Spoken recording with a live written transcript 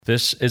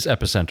This is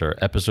Epicenter,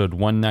 episode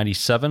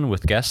 197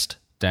 with guest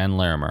Dan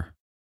Larimer.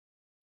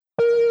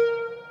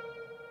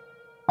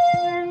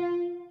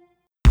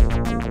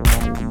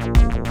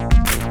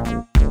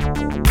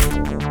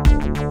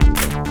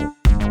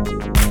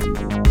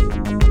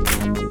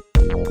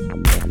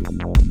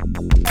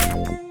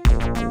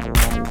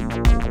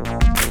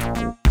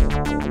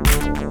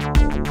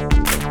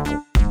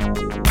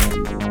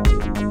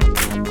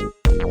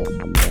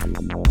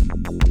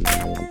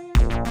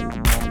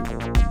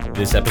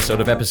 This episode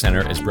of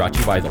Epicenter is brought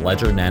to you by the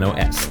Ledger Nano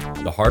S,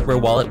 the hardware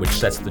wallet which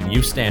sets the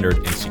new standard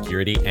in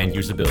security and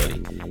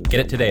usability. Get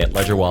it today at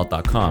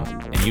ledgerwallet.com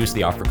and use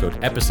the offer code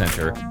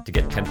Epicenter to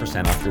get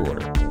 10% off your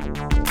order.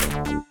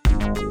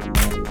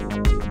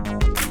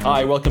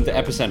 Hi, welcome to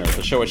Epicenter,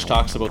 the show which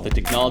talks about the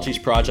technologies,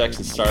 projects,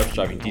 and startups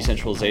driving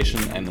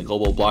decentralization and the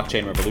global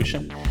blockchain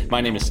revolution.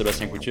 My name is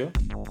Sébastien Couture.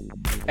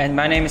 And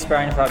my name is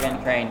Brian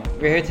Fabian Crane.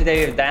 We're here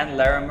today with Dan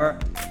Larimer.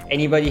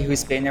 Anybody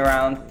who's been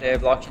around the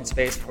blockchain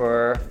space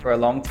for a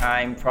long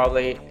time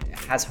probably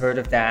has heard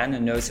of Dan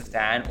and knows of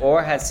Dan,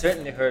 or has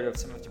certainly heard of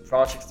some of the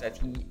projects that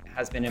he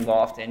has been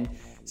involved in.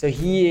 So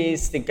he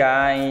is the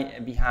guy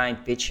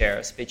behind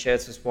BitShares.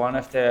 BitShares was one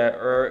of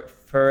the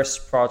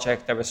first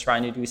projects that was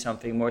trying to do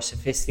something more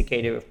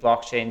sophisticated with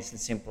blockchains and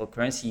simple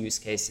currency use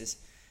cases.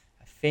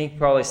 I think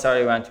probably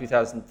started around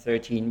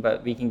 2013,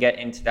 but we can get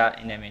into that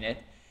in a minute.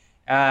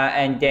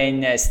 And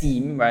then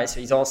Steem, right?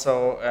 So he's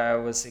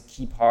also was a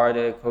key part,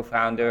 a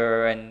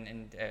co-founder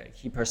and a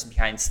key person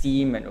behind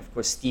Steem, and of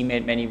course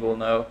Steemit, many will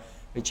know,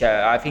 which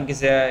I think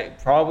is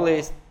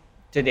probably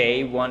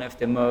today one of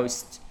the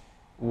most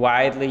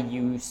widely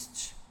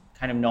used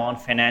kind of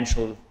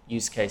non-financial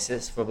use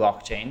cases for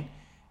blockchain.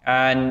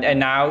 And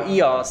now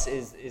EOS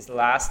is the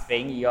last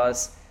thing.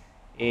 EOS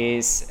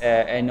is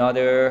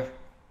another,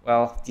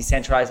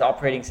 decentralized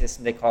operating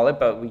system they call it,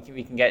 but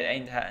we can get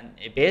into that in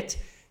a bit.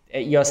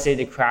 EOS did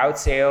a crowd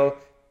sale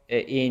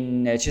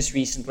in just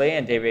recently,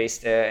 and they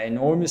raised an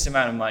enormous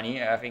amount of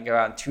money, I think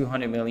around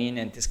 200 million,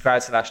 and this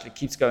crowd sale actually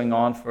keeps going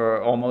on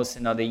for almost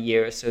another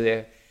year, so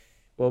they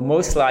will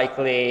most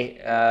likely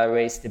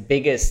raise the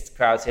biggest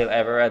crowd sale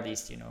ever, at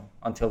least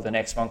until the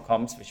next one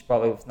comes, which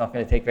probably is not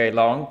going to take very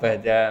long,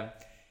 but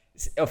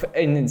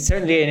and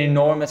certainly an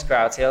enormous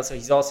crowd sale. So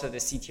he's also the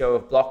CTO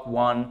of Block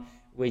One,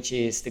 which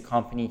is the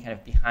company kind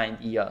of behind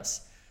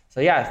EOS.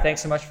 So yeah,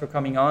 thanks so much for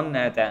coming on,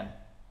 Dan.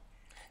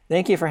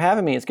 Thank you for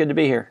having me. It's good to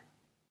be here.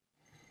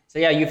 So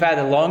yeah, you've had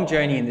a long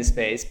journey in this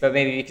space, but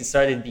maybe we can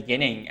start at the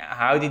beginning.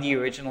 How did you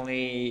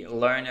originally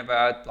learn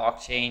about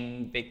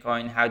blockchain,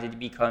 Bitcoin? How did you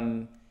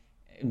become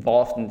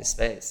involved in this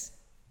space?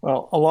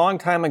 Well, a long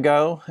time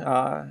ago,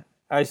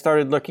 I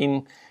started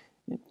looking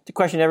to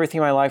question everything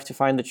in my life to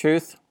find the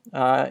truth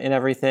in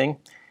everything.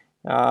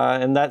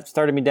 And that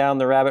started me down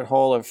the rabbit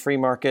hole of free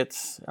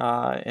markets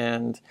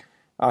and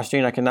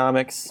Austrian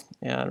economics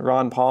and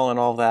Ron Paul and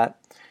all that.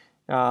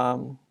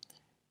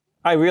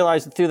 I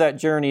realized through that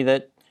journey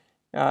that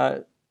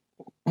I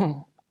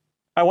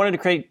wanted to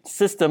create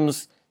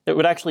systems that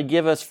would actually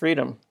give us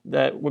freedom,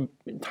 that would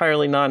be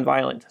entirely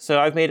nonviolent.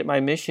 So I've made it my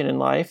mission in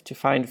life to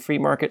find free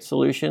market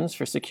solutions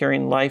for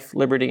securing life,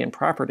 liberty, and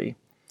property.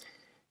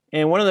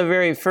 And one of the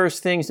very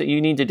first things that you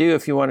need to do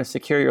if you want to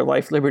secure your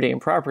life, liberty, and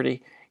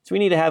property is we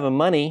need to have a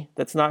money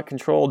that's not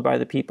controlled by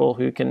the people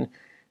who can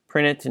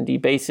print it and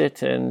debase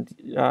it and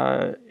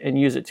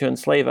use it to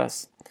enslave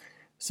us.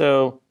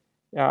 So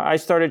I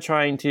started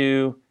trying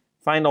to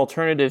find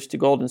alternatives to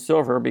gold and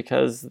silver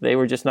because they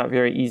were just not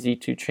very easy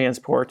to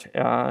transport.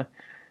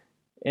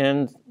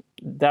 And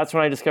that's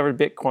when I discovered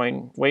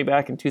Bitcoin, way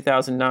back in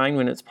 2009,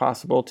 when it's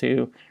possible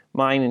to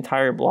mine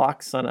entire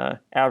blocks on an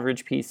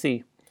average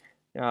PC.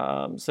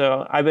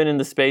 So I've been in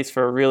the space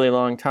for a really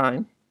long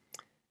time.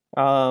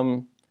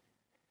 In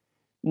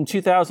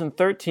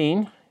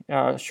 2013,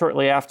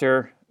 shortly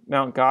after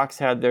Mt. Gox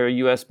had their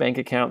U.S. bank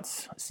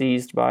accounts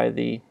seized by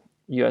the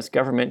U.S.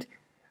 government,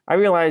 I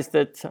realized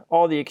that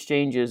all the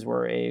exchanges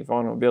were a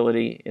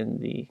vulnerability in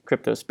the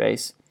crypto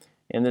space,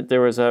 and that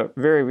there was a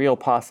very real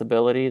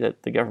possibility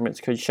that the governments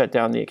could shut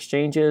down the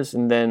exchanges,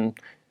 and then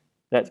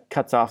that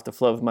cuts off the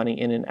flow of money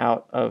in and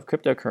out of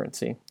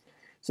cryptocurrency.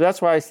 So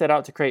that's why I set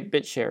out to create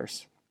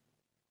BitShares,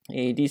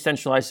 a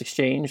decentralized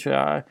exchange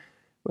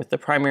with the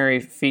primary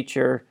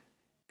feature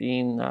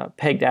being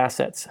pegged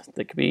assets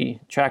that could be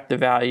track the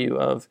value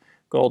of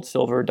gold,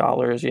 silver,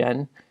 dollars,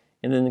 yen,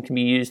 and then it can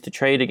be used to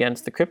trade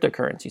against the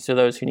cryptocurrency, so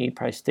those who need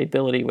price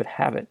stability would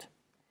have it.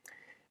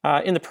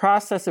 In the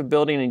process of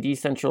building a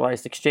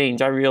decentralized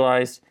exchange, I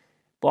realized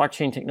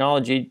blockchain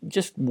technology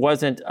just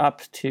wasn't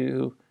up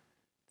to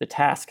the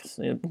task.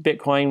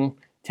 Bitcoin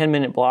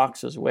 10-minute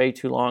blocks was way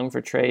too long for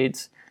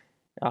trades.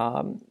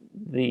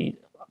 The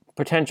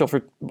potential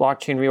for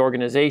blockchain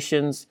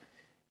reorganizations,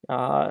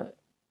 the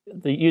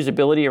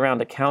usability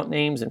around account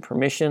names and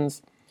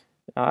permissions,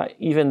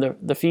 even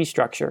the fee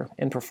structure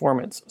and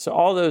performance. So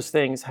all those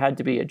things had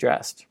to be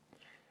addressed.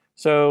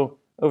 So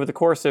over the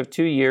course of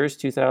 2 years,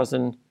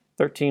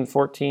 2013,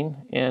 14,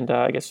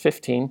 and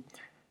 15,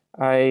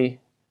 I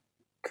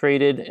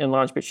created and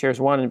launched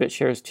BitShares 1 and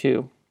BitShares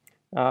 2.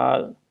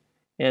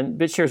 And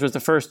BitShares was the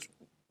first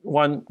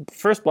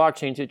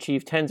blockchain to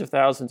achieve tens of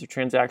thousands of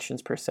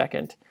transactions per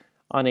second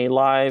on a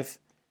live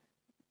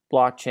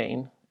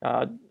blockchain,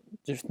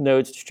 just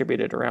nodes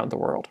distributed around the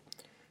world.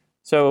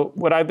 So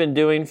what I've been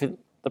doing for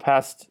the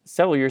past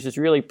several years is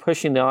really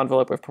pushing the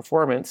envelope of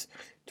performance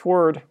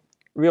toward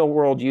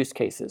real-world use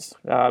cases.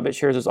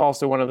 BitShares is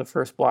also one of the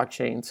first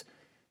blockchains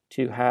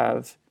to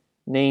have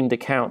named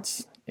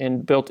accounts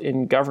and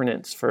built-in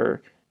governance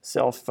for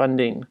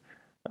self-funding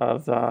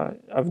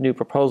of new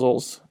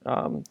proposals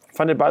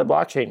funded by the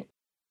blockchain.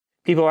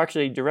 People are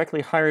actually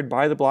directly hired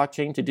by the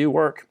blockchain to do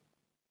work.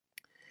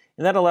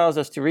 And that allows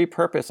us to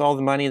repurpose all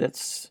the money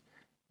that's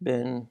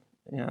been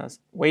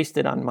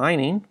wasted on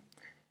mining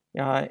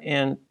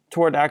and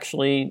toward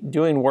actually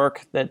doing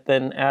work that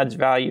then adds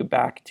value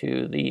back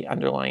to the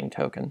underlying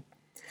token.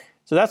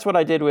 So that's what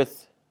I did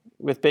with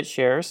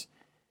BitShares.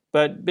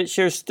 But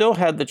BitShares still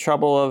had the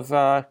trouble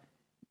of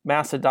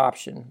mass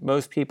adoption.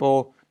 Most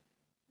people,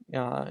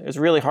 it was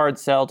a really hard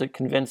sell to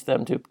convince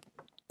them to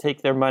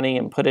take their money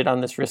and put it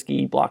on this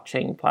risky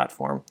blockchain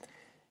platform.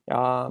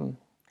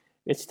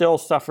 It still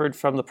suffered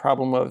from the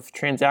problem of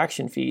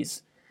transaction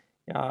fees.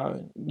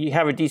 You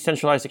have a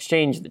decentralized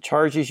exchange that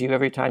charges you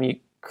every time you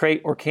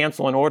create or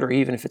cancel an order,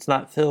 even if it's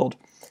not filled.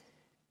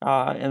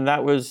 And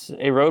that was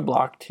a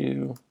roadblock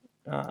to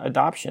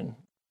adoption.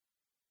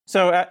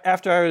 So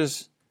after I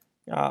was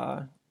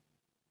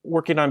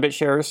working on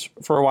BitShares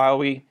for a while,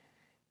 we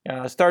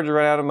started to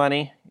run out of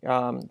money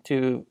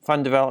to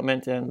fund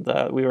development, and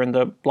we were in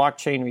the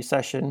blockchain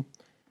recession.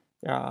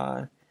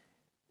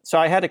 So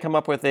I had to come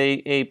up with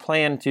a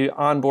plan to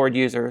onboard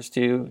users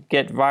to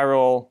get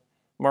viral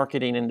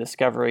marketing and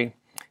discovery.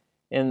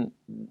 And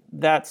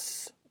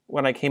that's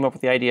when I came up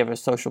with the idea of a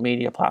social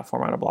media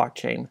platform on a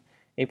blockchain,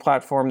 a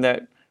platform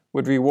that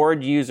would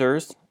reward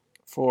users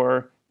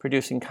for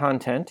producing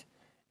content,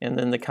 and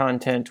then the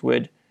content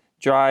would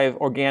drive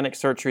organic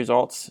search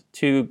results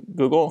to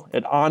Google.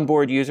 It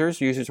onboard users.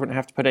 Users wouldn't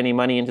have to put any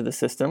money into the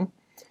system.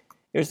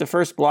 It was the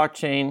first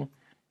blockchain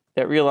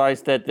that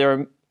realized that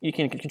you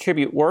can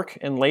contribute work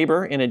and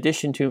labor in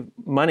addition to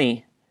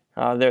money.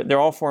 They're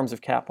all forms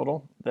of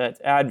capital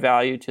that add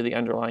value to the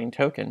underlying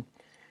token.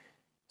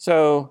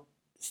 So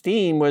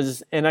Steem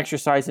was an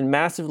exercise in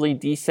massively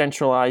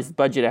decentralized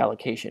budget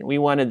allocation. We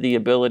wanted the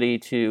ability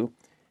to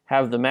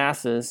have the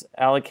masses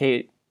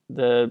allocate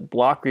the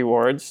block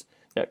rewards,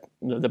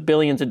 the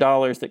billions of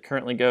dollars that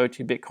currently go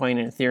to Bitcoin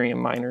and Ethereum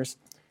miners,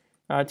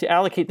 to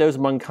allocate those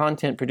among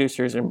content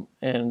producers and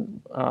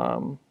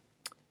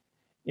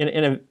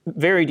in a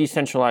very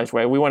decentralized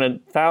way. We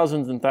wanted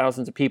thousands and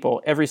thousands of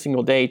people every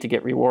single day to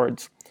get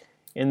rewards.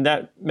 And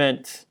that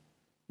meant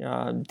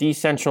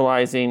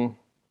decentralizing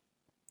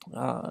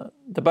the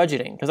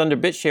budgeting. Because under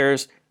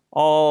BitShares,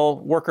 all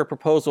worker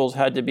proposals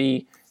had to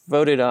be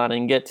voted on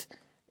and get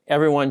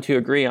everyone to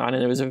agree on.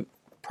 And it was a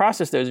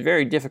process that was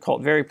very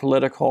difficult, very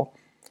political.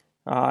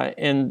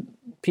 And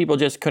people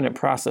just couldn't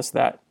process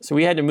that. So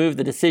we had to move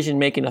the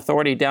decision-making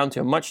authority down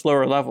to a much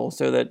lower level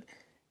so that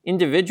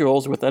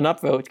individuals with an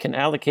upvote can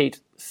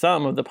allocate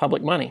some of the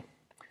public money.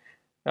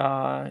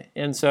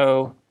 And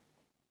so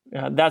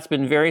that's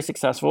been very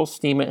successful.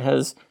 Steem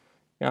has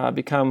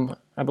become,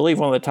 I believe,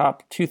 one of the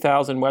top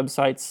 2,000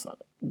 websites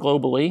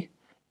globally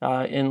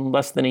in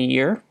less than a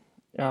year.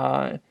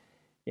 And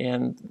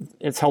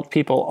it's helped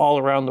people all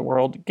around the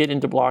world get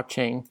into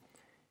blockchain.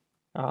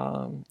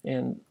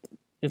 And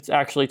it's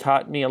actually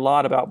taught me a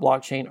lot about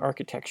blockchain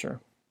architecture.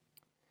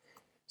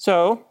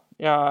 So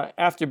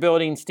after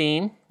building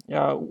Steem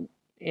and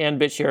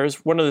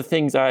BitShares, one of the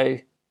things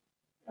I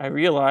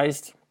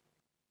realized,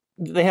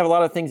 they have a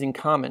lot of things in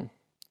common.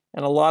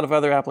 And a lot of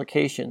other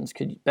applications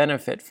could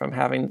benefit from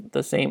having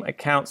the same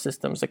account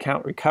systems,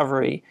 account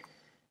recovery,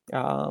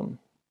 and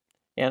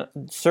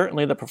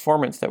certainly the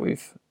performance that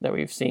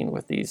we've seen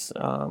with these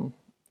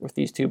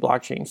two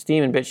blockchains.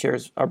 Steem and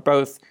BitShares are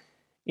both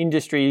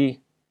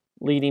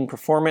industry-leading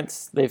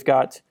performance. They've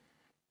got,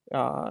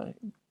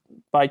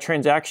 by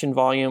transaction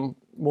volume,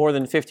 more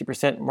than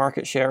 50%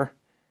 market share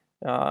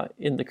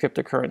in the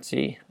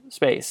cryptocurrency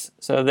space.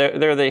 So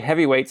they're the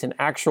heavyweights in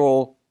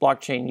actual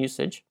blockchain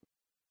usage.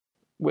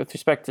 With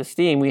respect to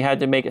Steem, we had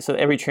to make it so that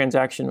every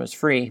transaction was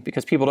free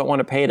because people don't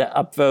want to pay to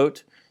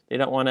upvote. They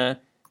don't want to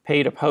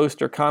pay to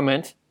post or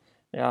comment.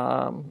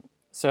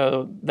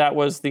 So that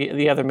was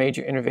the other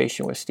major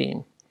innovation with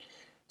Steem.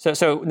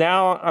 So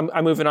now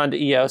I'm moving on to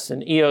EOS,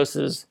 and EOS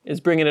is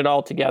bringing it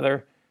all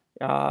together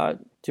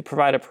to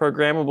provide a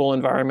programmable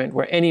environment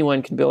where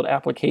anyone can build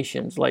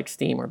applications like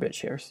Steem or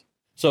BitShares.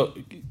 So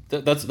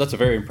that's a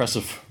very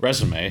impressive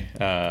resume.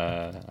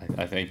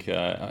 I think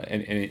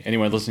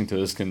anyone listening to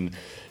this can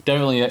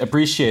definitely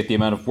appreciate the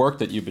amount of work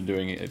that you've been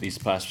doing these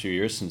past few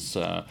years since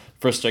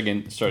first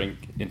starting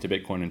into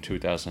Bitcoin in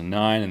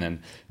 2009 and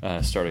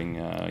then starting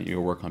your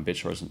work on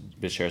BitShares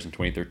in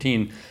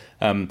 2013.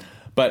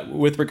 But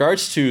with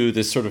regards to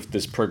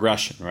this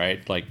progression,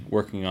 right? Like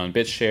working on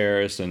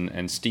BitShares and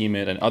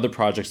Steemit and other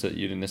projects that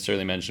you didn't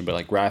necessarily mention, but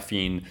like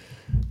Graphene,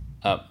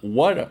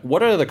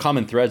 what are the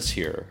common threads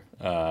here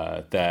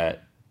that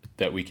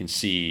we can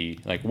see?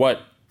 Like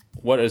what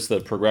what is the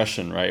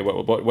progression, right?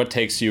 What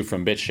takes you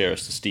from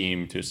BitShares to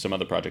Steem to some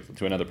other project,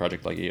 to another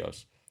project like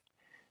EOS?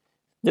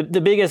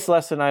 The biggest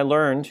lesson I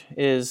learned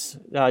is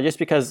just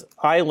because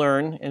I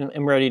learn and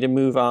am ready to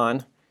move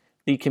on,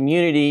 the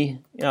community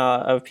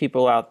of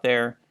people out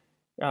there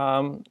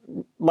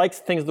likes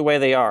things the way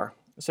they are.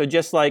 So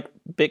just like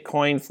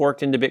Bitcoin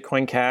forked into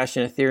Bitcoin Cash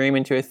and Ethereum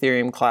into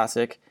Ethereum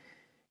Classic,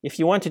 if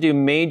you want to do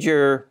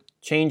major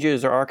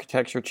changes or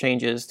architecture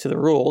changes to the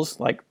rules,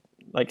 like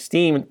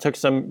Steem took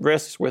some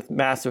risks with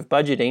massive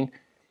budgeting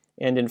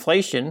and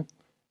inflation,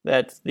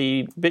 that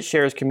the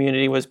BitShares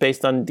community was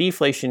based on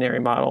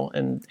deflationary model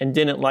and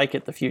didn't like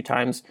it the few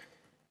times.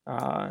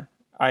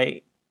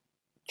 I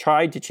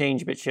tried to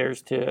change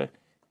BitShares to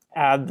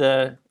add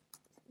the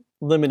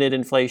limited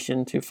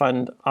inflation to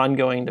fund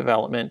ongoing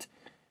development.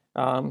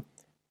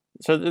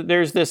 So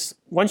there's this,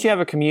 once you have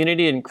a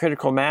community and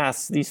critical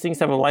mass, these things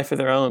have a life of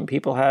their own.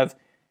 People have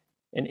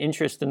an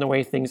interest in the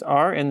way things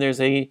are, and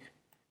there's a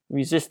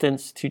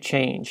resistance to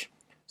change.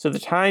 So the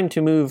time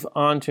to move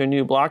on to a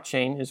new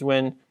blockchain is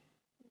when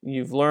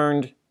you've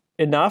learned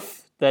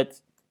enough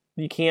that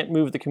you can't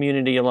move the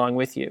community along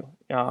with you.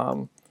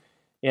 And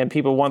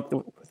people want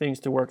things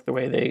to work the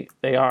way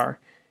they are.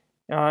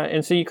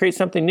 And so you create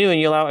something new and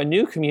you allow a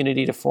new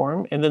community to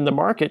form, and then the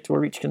market will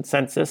reach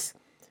consensus.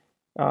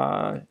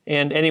 And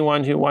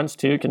anyone who wants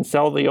to can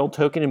sell the old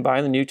token and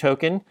buy the new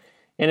token,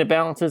 and it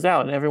balances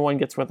out and everyone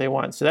gets what they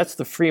want. So that's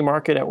the free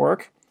market at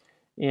work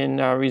in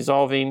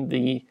resolving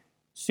the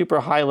super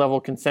high level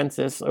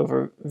consensus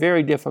over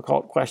very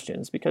difficult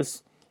questions,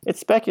 because it's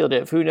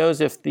speculative. Who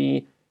knows if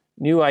the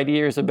new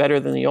ideas are better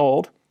than the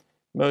old?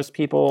 Most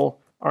people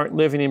aren't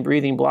living and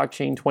breathing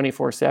blockchain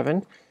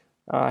 24/7,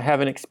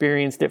 haven't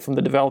experienced it from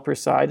the developer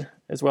side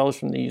as well as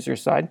from the user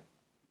side.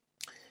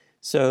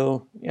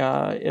 So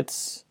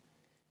it's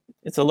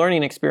a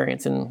learning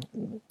experience, and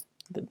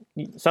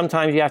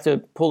sometimes you have to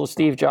pull a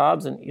Steve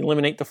Jobs and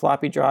eliminate the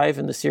floppy drive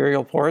and the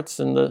serial ports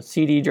and the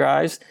CD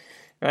drives,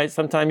 right?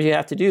 Sometimes you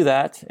have to do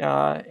that,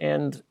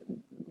 and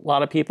a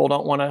lot of people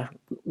don't want to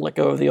let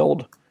go of the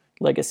old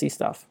legacy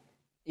stuff.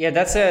 Yeah,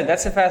 that's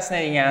a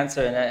fascinating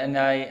answer, and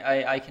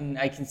I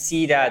can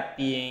see that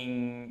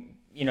being,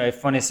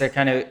 if one is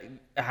kind of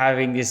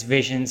having these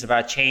visions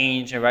about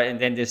change, right, and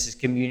then there's this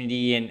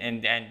community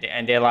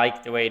and they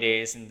like the way it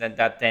is, and then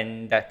that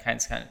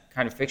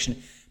kind of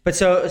fiction. But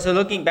so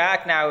looking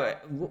back now,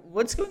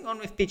 what's going on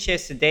with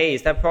BitShares today?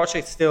 Is that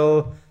project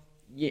still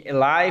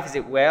alive? Is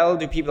it well?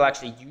 Do people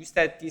actually use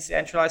that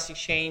decentralized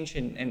exchange,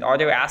 and are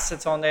there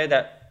assets on there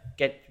that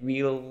get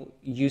real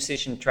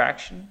usage and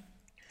traction?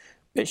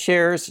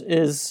 BitShares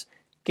is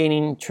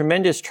gaining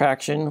tremendous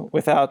traction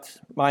without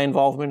my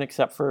involvement,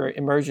 except for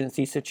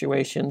emergency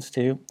situations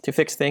to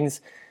fix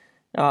things.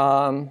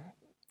 But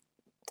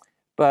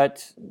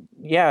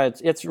yeah,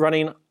 it's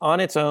running on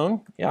its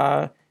own.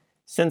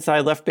 Since I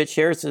left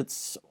BitShares,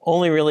 it's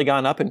only really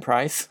gone up in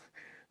price.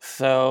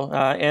 So,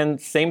 and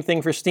same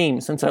thing for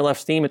Steem. Since I left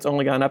Steem, it's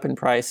only gone up in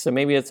price. So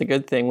maybe it's a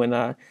good thing when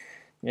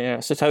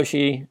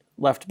Satoshi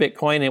left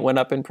Bitcoin, it went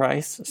up in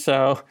price.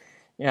 So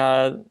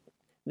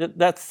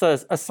that's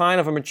a sign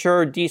of a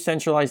mature,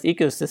 decentralized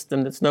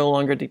ecosystem that's no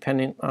longer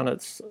dependent on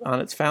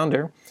its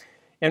founder.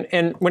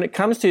 And when it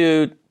comes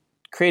to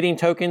creating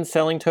tokens,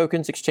 selling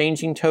tokens,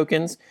 exchanging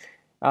tokens,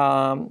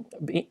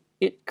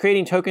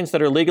 creating tokens that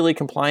are legally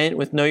compliant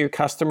with Know Your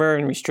Customer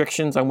and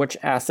restrictions on which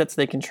assets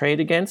they can trade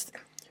against,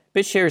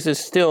 BitShares is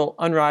still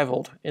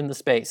unrivaled in the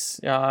space.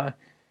 And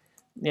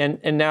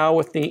now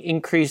with the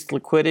increased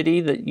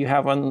liquidity that you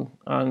have on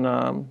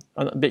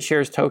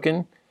BitShares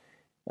token,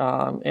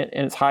 and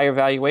its higher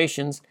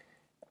valuations,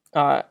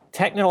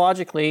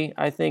 technologically,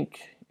 I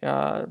think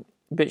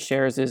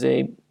BitShares is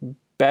a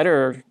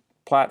better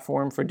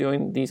platform for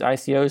doing these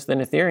ICOs than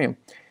Ethereum.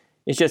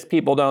 It's just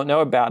people don't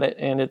know about it,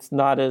 and it's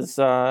not as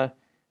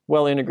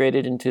well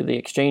integrated into the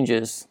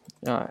exchanges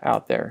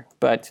out there.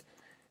 But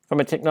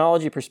from a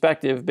technology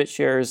perspective,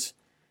 BitShares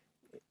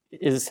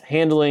is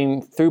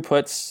handling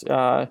throughputs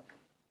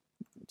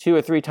 2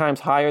 or 3 times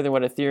higher than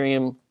what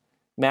Ethereum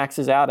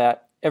maxes out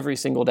at every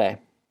single day.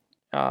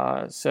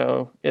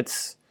 So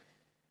it's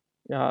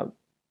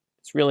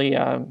really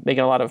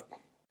making a lot of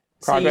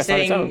progress on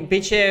its own. So you're saying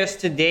BitShares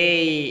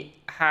today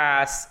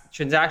has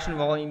transaction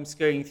volumes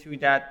going through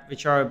that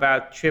which are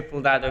about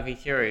triple that of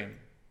Ethereum?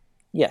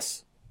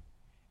 Yes.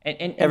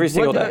 And every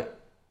single day.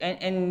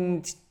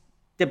 And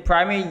the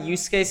primary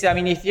use case, I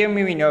mean, Ethereum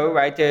we know,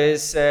 right?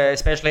 There's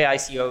especially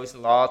ICOs a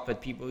lot,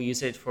 but people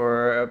use it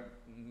for a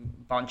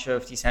bunch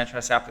of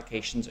decentralized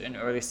applications in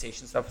early stage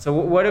and stuff. So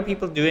what are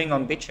people doing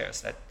on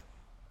BitShares that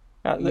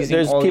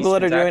there's people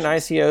that are doing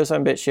ICOs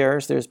on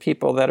BitShares. There's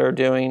people that are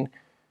doing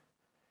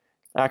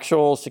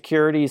actual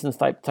securities and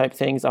type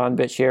things on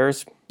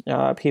BitShares.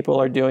 People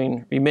are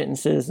doing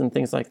remittances and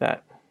things like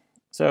that.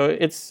 So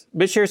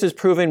BitShares has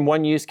proven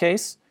one use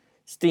case.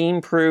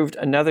 Steem proved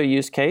another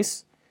use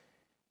case.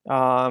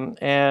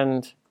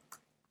 And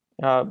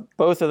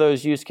both of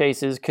those use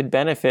cases could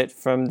benefit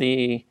from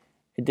the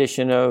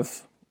addition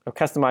of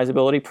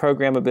customizability,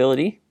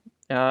 programmability,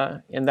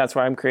 and that's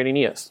why I'm creating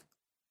EOS.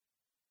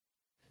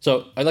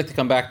 So I'd like to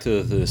come back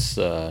to this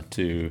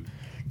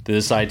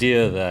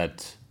idea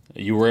that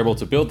you were able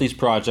to build these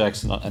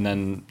projects and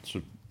then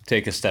sort of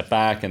take a step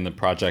back, and the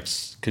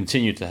projects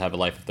continue to have a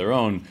life of their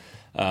own.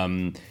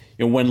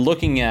 When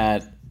looking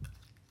at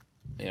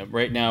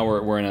right now,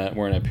 we're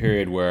in a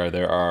period where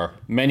there are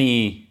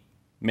many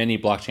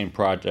blockchain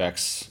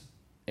projects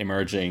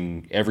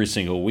emerging every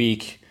single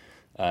week,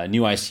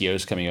 new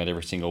ICOs coming out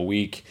every single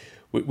week.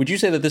 Would you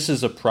say that this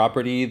is a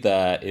property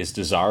that is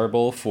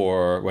desirable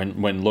for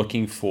when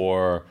looking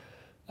for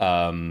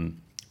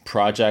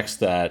projects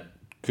that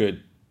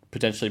could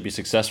potentially be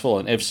successful?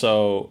 And if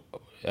so,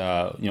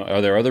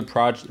 are there other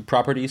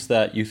properties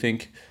that you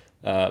think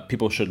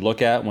people should look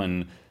at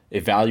when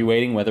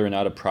evaluating whether or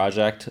not a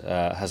project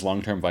has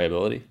long-term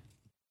viability?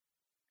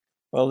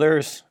 Well,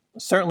 there's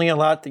certainly a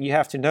lot that you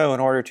have to know in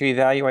order to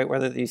evaluate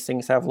whether these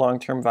things have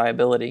long-term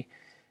viability.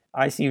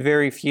 I see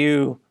very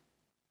few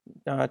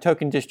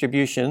token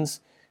distributions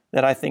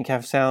that I think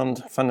have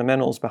sound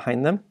fundamentals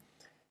behind them.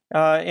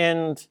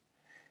 And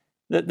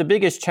the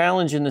biggest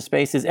challenge in the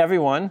space is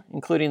everyone,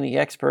 including the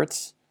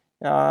experts,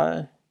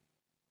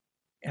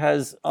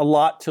 has a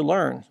lot to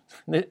learn.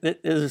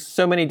 There's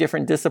so many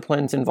different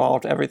disciplines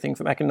involved, everything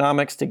from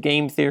economics to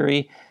game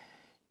theory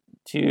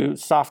to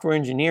software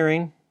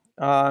engineering.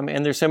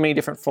 And there's so many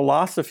different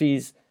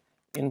philosophies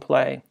in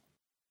play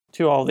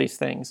to all these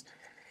things.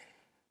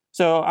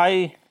 So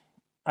I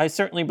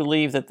certainly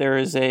believe that there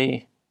is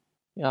a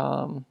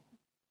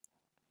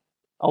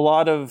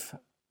lot of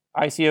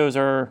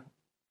ICOs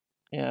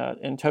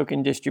and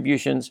token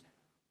distributions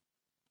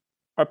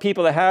are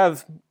people that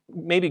have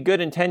maybe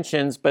good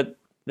intentions, but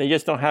they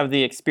just don't have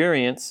the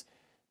experience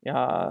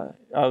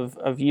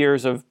of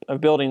years of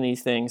building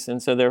these things,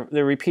 and so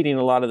they're repeating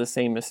a lot of the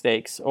same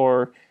mistakes,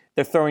 or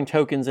they're throwing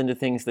tokens into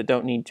things that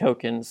don't need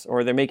tokens,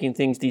 or they're making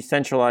things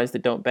decentralized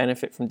that don't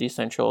benefit from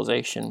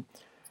decentralization,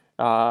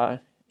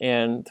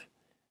 and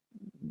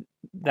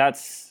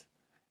that's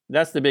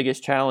the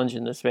biggest challenge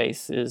in the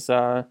space. Is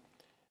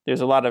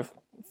there's a lot of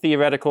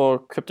theoretical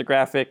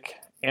cryptographic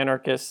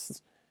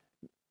anarchists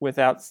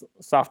without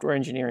software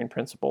engineering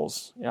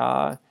principles,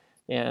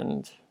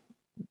 and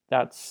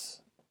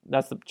that's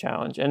the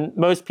challenge. And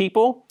most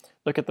people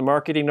look at the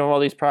marketing of all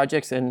these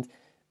projects, and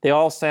they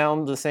all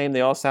sound the same.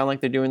 They all sound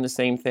like they're doing the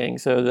same thing.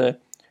 So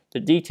the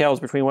details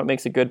between what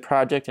makes a good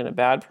project and a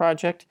bad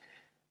project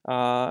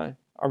are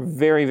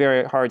very,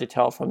 very hard to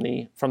tell from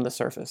the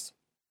surface.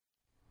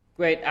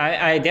 Great.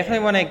 I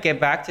definitely want to get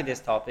back to this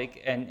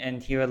topic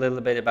and hear a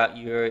little bit about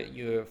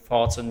your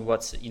thoughts on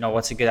what's a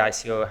good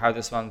ICO. How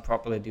does one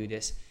properly do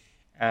this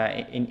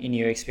in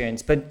your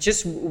experience? But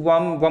just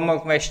one more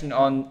question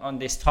on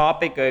this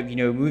topic of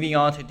moving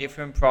on to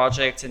different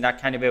projects and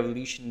that kind of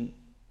evolution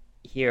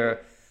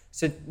here.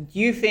 So do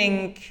you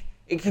think,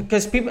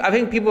 because I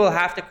think people will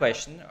have the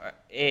question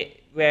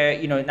where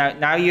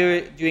now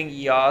you're doing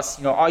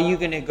EOS, are you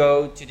going to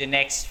go to the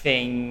next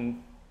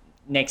thing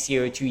next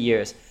year or 2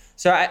 years?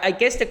 So I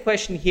guess the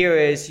question here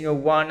is,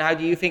 one, how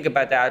do you think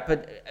about that?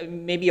 But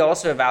maybe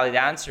also a valid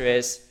answer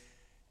is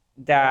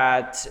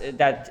that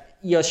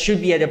EOS should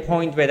be at a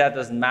point where that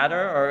doesn't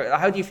matter, or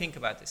how do you think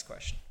about this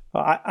question?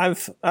 Well,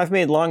 I've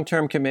made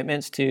long-term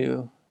commitments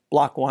to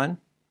Block One.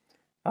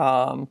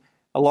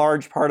 A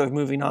large part of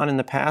moving on in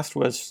the past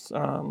was,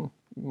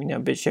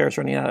 BitShares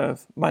running out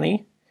of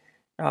money.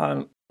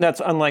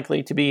 That's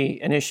unlikely to be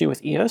an issue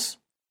with EOS.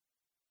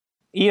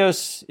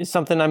 EOS is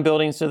something I'm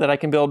building so that I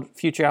can build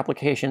future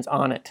applications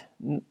on it.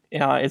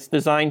 It's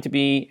designed to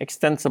be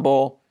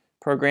extensible,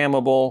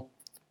 programmable,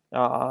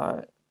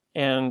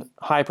 and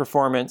high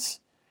performance.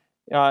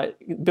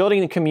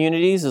 Building the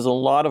communities is a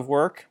lot of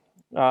work.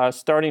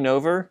 Starting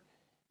over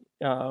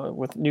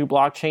with new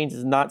blockchains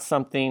is not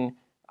something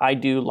I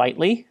do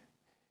lightly.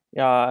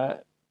 I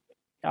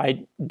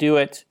do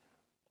it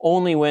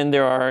only when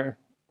there are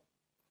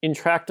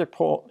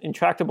intractable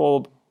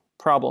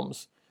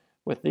problems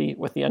with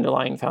the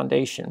underlying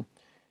foundation.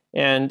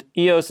 And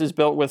EOS is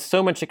built with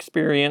so much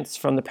experience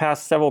from the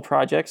past several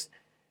projects.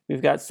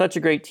 We've got such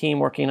a great team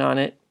working on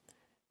it.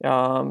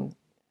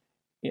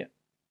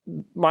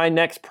 My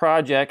next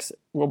projects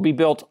will be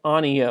built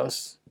on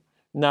EOS,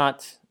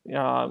 not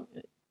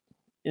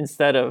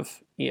instead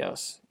of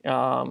EOS.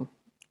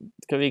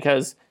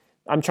 Because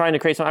I'm trying to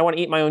create something. I want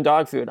to eat my own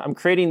dog food. I'm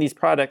creating these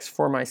products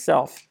for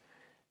myself.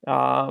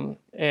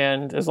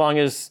 And as long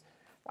as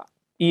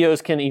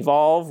EOS can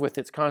evolve with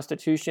its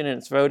constitution and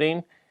its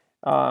voting,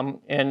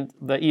 and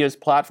the EOS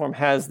platform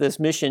has this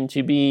mission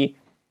to be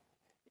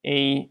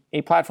a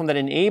platform that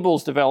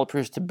enables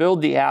developers to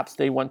build the apps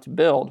they want to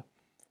build,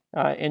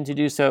 and to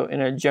do so in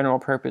a general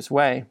purpose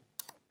way.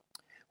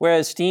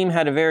 Whereas Steam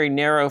had a very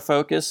narrow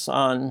focus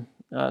on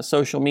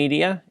social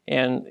media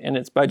and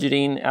its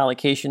budgeting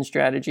allocation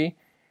strategy,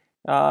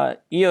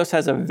 EOS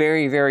has a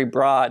very, very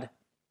broad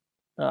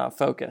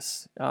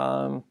focus.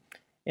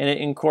 And it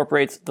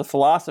incorporates the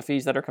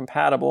philosophies that are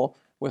compatible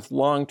with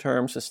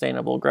long-term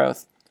sustainable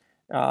growth.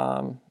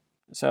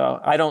 So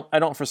I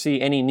don't foresee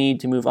any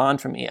need to move on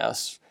from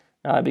EOS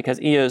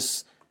because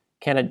EOS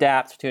can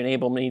adapt to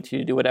enable me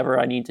to do whatever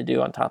I need to do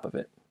on top of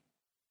it.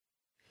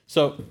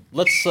 So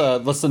let's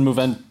then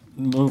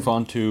move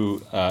on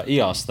to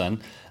EOS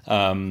then.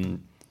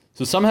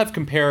 So some have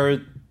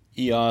compared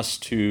EOS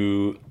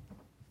to,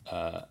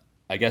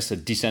 I guess, a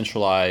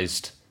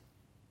decentralized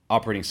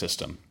operating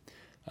system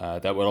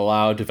that would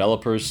allow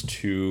developers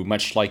to,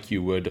 much like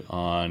you would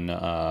on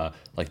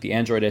like the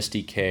Android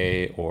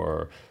SDK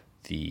or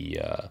the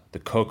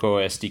Cocoa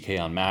SDK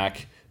on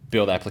Mac,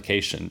 build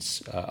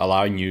applications,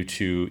 allowing you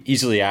to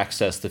easily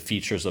access the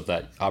features of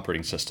that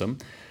operating system.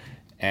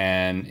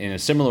 And in a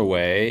similar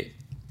way,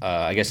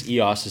 I guess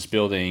EOS is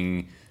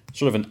building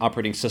sort of an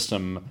operating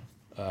system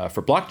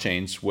for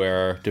blockchains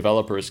where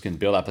developers can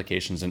build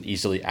applications and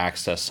easily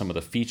access some of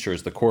the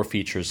features, the core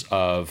features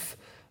of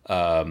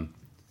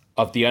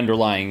the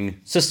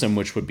underlying system,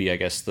 which would be, I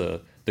guess,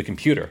 the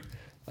computer,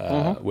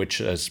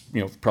 which is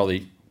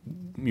probably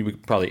you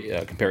would probably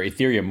compare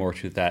Ethereum more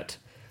to that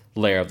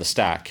layer of the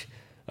stack.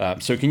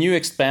 So can you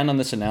expand on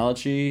this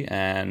analogy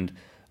and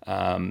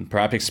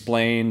perhaps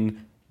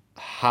explain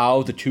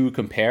how the two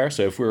compare?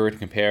 So if we were to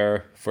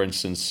compare, for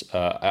instance,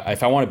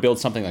 if I want to build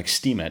something like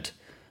Steemit,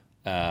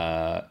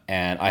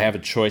 and I have a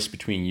choice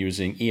between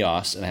using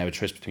EOS and I have a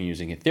choice between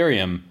using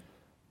Ethereum,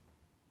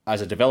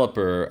 as a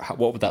developer,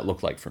 what would that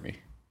look like for me?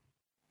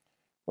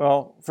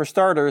 Well, for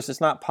starters, it's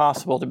not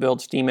possible to build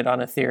Steemit on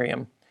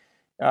Ethereum.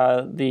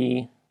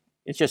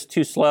 It's just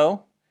too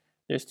slow.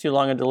 There's too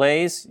long of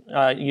delays.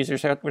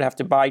 Users would have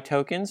to buy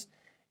tokens,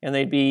 and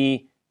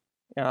they'd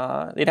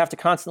have to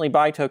constantly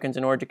buy tokens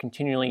in order to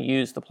continually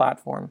use the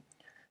platform.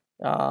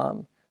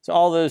 So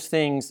all those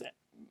things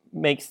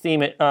make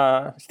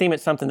Steemit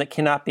something that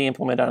cannot be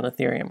implemented on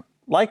Ethereum.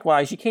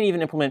 Likewise, you can't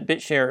even implement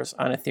BitShares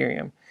on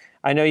Ethereum.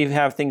 I know you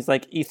have things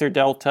like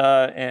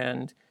EtherDelta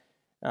and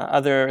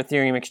other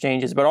Ethereum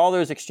exchanges, but all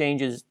those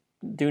exchanges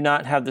do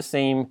not have the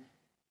same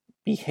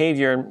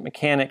behavior and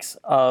mechanics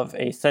of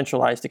a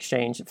centralized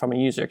exchange from a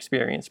user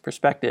experience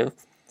perspective.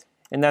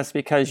 And that's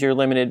because you're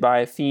limited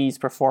by fees,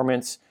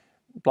 performance,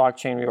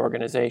 blockchain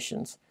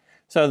reorganizations.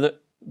 So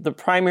the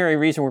primary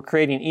reason we're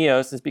creating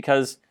EOS is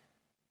because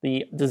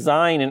the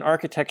design and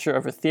architecture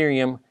of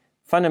Ethereum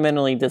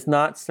fundamentally does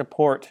not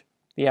support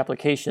the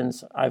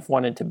applications I've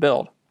wanted to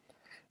build.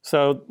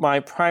 So my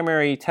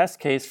primary test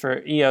case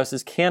for EOS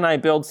is, can I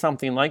build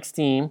something like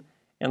Steem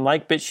and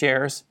like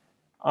BitShares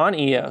on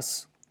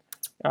EOS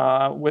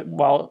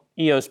while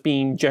EOS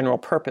being general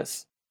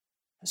purpose?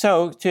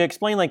 So to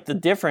explain the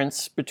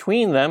difference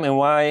between them and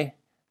why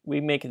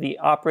we make the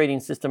operating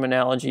system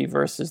analogy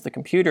versus the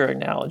computer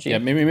analogy. Yeah,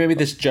 maybe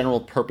this general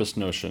purpose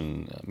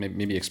notion,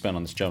 maybe expand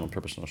on this general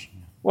purpose notion.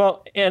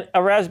 Well,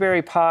 a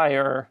Raspberry Pi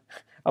or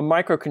a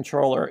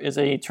microcontroller is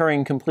a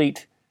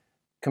Turing-complete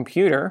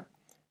computer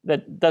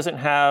that doesn't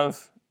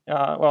have,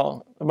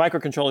 a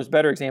microcontroller is a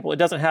better example. It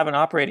doesn't have an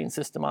operating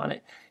system on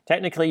it.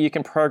 Technically, you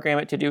can program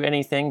it to do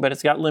anything, but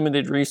it's got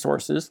limited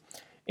resources,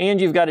 and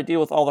you've got to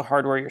deal with all the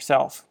hardware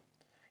yourself.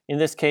 In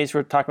this case,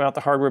 we're talking about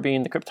the hardware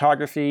being the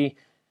cryptography,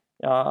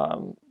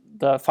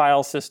 the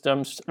file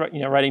systems,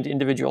 writing to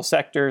individual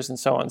sectors, and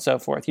so on and so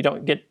forth. You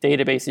don't get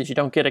databases, you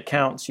don't get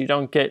accounts, you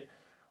don't get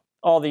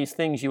all these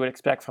things you would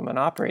expect from an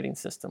operating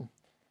system.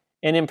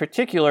 And in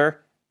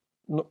particular,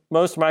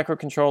 most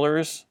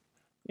microcontrollers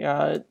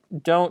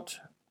don't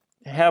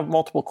have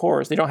multiple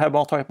cores. They don't have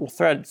multiple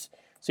threads.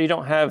 So you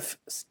don't have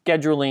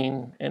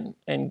scheduling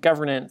and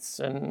governance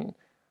and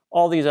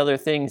all these other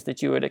things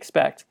that you would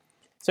expect.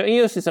 So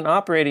EOS is an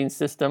operating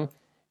system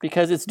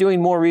because it's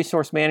doing more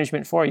resource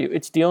management for you.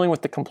 It's dealing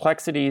with the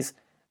complexities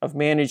of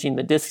managing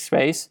the disk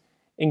space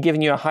and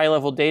giving you a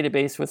high-level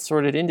database with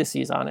sorted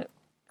indices on it.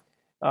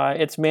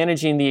 It's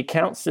managing the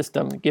account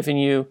system, giving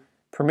you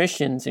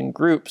permissions and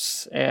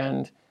groups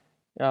and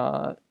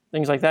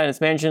things like that.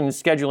 It's managing the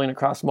scheduling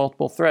across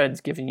multiple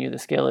threads, giving you the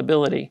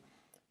scalability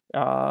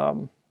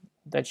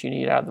that you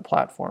need out of the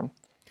platform.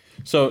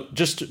 So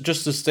just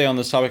to stay on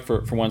this topic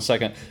for 1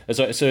 second.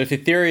 So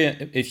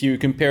if you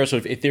compare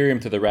sort of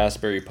Ethereum to the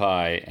Raspberry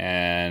Pi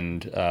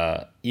and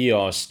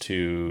EOS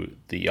to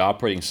the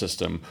operating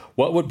system,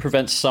 what would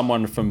prevent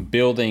someone from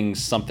building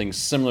something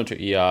similar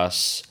to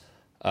EOS,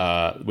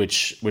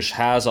 which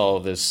has all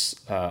these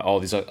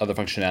other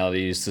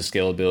functionalities, the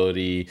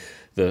scalability,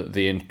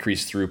 the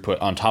increased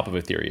throughput on top of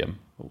Ethereum?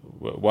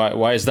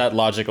 Why is that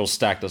logical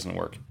stack doesn't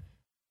work?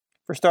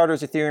 For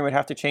starters, Ethereum would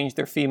have to change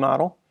their fee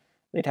model.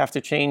 They'd have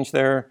to change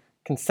their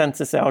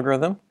consensus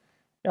algorithm.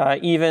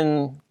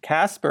 Even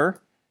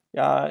Casper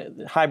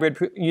hybrid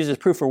uses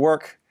proof of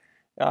work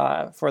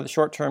for the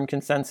short-term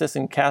consensus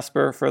and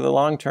Casper for the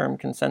long-term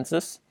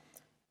consensus.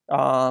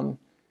 So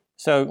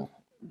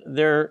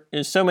there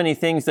is so many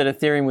things that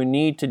Ethereum would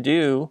need to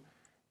do.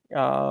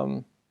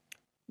 And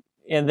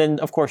then,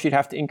 of course, you'd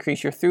have to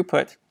increase your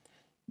throughput.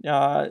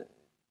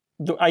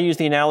 I use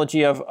the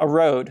analogy of a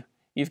road.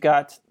 You've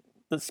got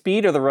the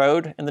speed of the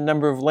road and the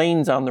number of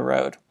lanes on the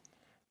road.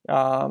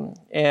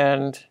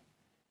 And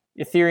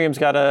Ethereum's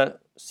got a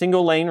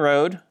single lane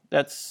road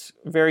that's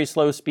very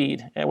slow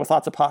speed and with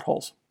lots of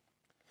potholes.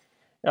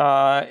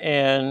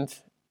 And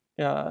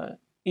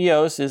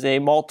EOS is a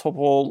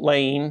multiple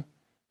lane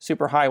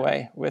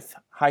superhighway with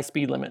high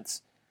speed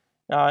limits.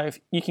 If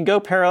you can go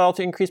parallel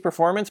to increase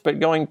performance, but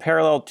going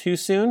parallel too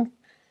soon,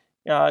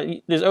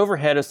 there's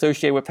overhead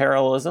associated with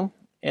parallelism,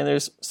 and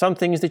there's some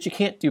things that you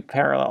can't do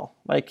parallel,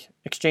 like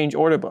exchange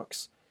order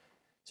books.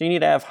 So you need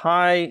to have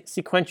high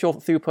sequential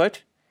throughput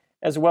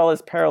as well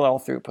as parallel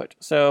throughput.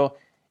 So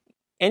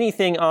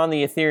anything on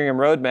the Ethereum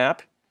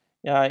roadmap,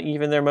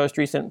 even their most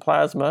recent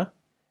Plasma,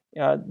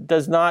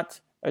 does not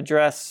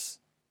address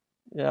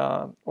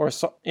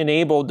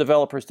enable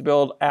developers to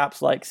build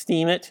apps like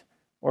Steemit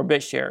or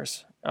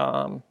BitShares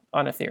on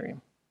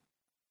Ethereum.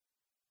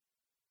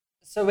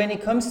 So when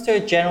it comes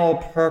to general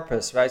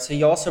purpose, right? So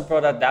you also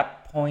brought up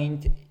that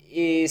point.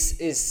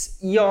 Is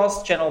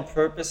EOS general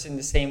purpose in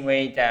the same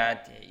way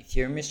that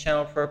Ethereum is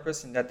general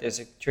purpose, and that there's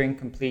a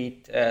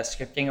Turing-complete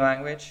scripting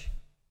language?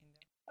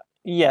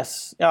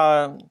 Yes.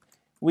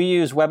 We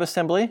use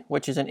WebAssembly,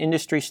 which is an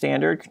industry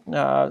standard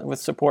with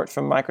support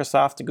from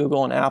Microsoft,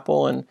 Google, and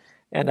Apple,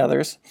 and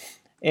others.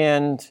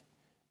 And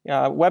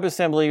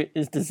WebAssembly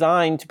is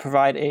designed to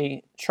provide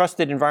a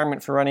trusted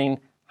environment for running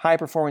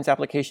high-performance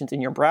applications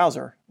in your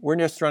browser. We're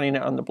just running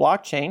it on the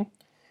blockchain.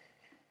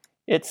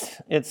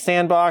 It's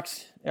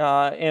sandbox,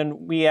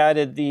 and we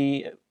added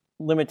the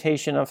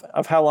limitation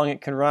of how long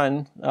it can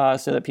run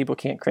so that people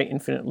can't create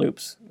infinite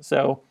loops.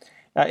 So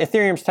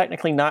Ethereum's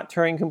technically not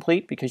Turing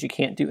complete because you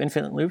can't do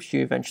infinite loops.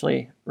 You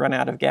eventually run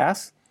out of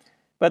gas.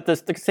 But the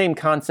same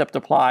concept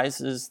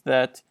applies, is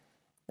that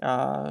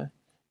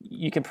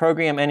you can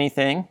program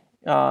anything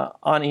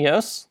on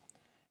EOS.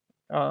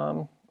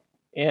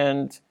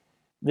 And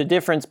the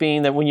difference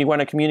being that when you want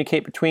to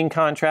communicate between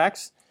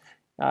contracts,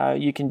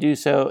 you can do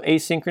so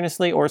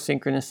asynchronously or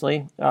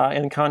synchronously,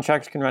 and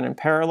contracts can run in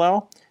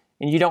parallel.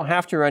 And you don't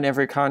have to run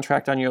every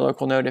contract on your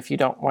local node if you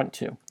don't want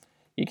to.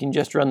 You can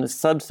just run the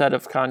subset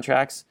of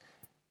contracts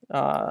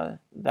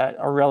that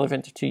are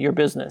relevant to your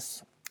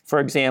business.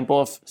 For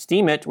example, if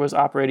Steemit was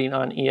operating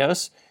on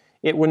EOS,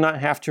 it would not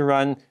have to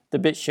run the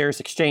BitShares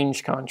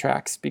exchange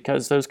contracts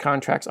because those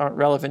contracts aren't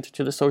relevant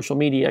to the social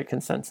media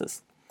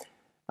consensus.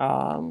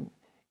 And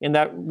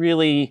that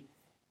really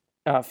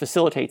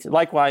facilitates it.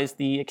 Likewise,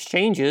 the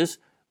exchanges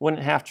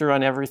wouldn't have to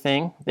run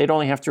everything. They'd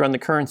only have to run the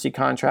currency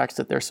contracts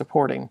that they're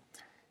supporting.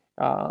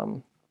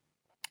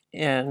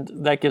 And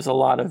that gives a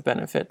lot of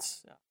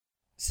benefits.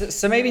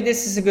 So maybe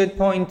this is a good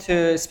point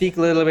to speak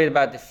a little bit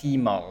about the fee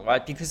model,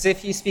 right? Because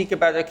if you speak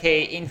about,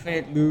 okay,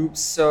 infinite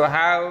loops, so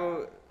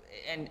how,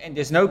 and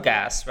there's no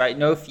gas, right?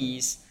 No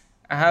fees.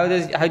 How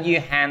do you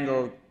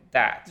handle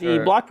that? The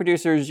block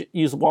producers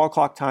use wall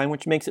clock time,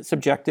 which makes it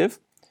subjective.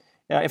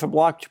 If a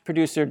block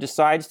producer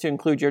decides to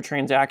include your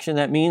transaction,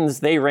 that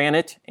means they ran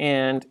it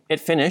and it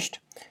finished.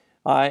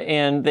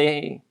 And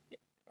they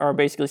are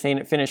basically saying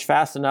it finished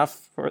fast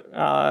enough for,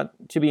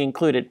 to be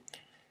included.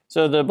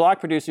 So the block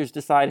producers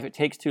decide if it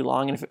takes too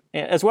long, and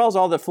as well as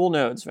all the full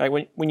nodes. Right?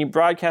 When you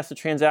broadcast a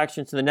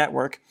transaction to the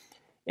network,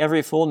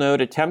 every full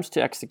node attempts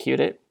to execute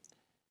it.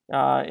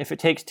 If it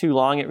takes too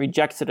long, it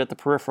rejects it at the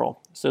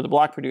peripheral. So the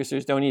block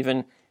producers don't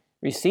even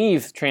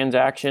receive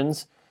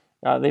transactions.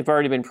 They've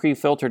already been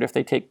pre-filtered if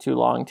they take too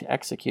long to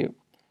execute.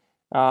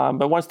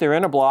 But once they're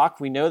in a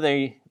block, we know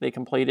they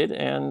completed,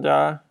 and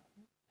the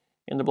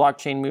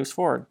blockchain moves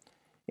forward.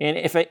 And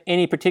if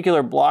any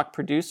particular block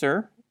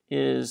producer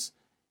is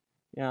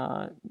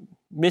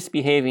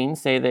misbehaving,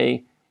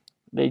 say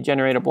they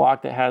generate a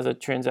block that has a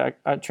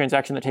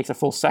transaction that takes a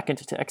full second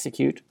to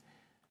execute,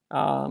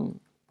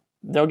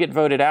 they'll get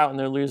voted out and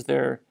they'll lose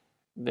their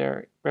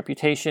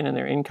reputation and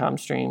their income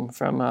stream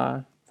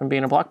from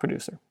being a block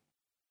producer.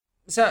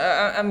 So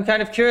I'm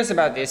kind of curious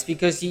about this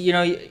because, you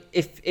know,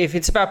 if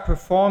it's about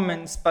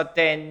performance, but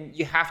then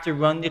you have to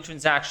run the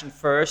transaction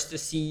first to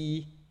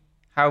see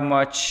how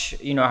much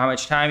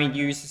time it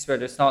uses,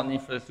 whether it's not an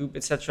infinite loop,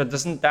 etc.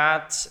 Doesn't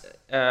that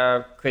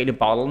create a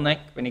bottleneck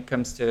when it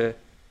comes to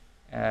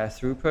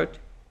throughput?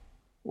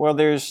 Well,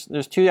 there's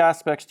two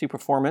aspects to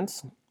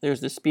performance. There's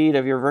the speed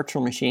of your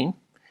virtual machine,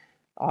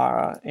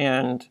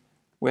 and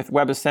with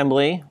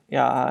WebAssembly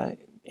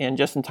and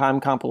just-in-time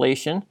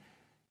compilation,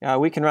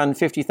 we can run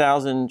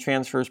 50,000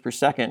 transfers per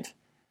second,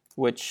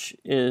 which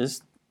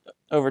is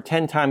over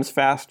 10 times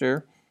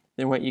faster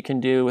than what you can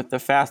do with the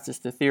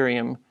fastest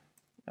Ethereum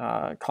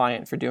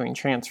client for doing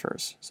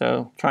transfers.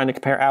 So trying to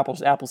compare apples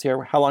to apples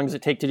here, how long does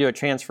it take to do a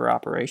transfer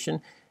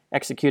operation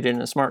executed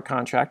in a smart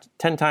contract?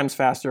 10 times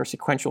faster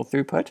sequential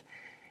throughput.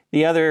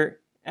 The other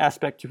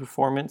aspect to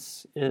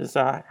performance is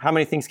how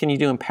many things can you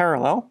do in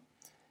parallel?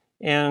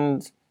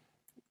 And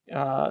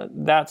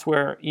that's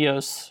where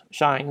EOS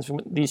shines.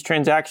 These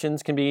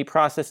transactions can be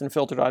processed and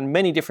filtered on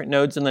many different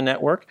nodes in the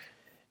network,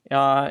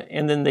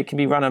 and then they can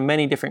be run on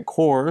many different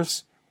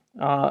cores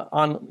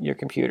on your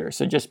computer.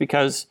 So just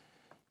because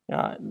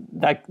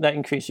that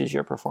increases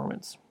your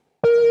performance.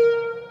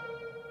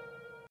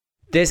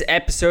 This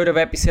episode of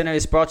Epicenter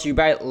is brought to you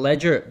by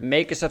Ledger,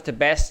 makers of the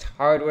best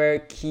hardware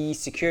key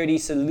security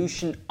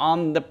solution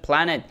on the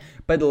planet.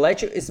 But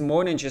Ledger is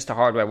more than just a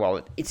hardware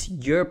wallet. It's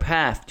your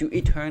path to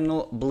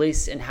eternal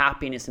bliss and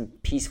happiness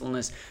and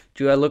peacefulness.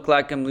 Do I look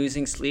like I'm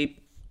losing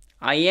sleep?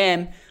 I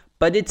am.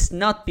 But it's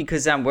not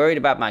because I'm worried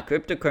about my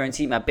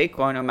cryptocurrency, my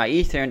Bitcoin or my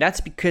Ether, and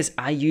that's because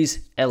I use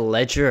a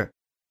ledger.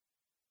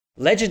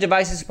 Ledger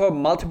devices support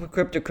multiple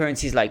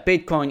cryptocurrencies like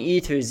Bitcoin,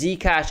 Ether,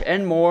 Zcash,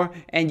 and more,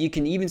 and you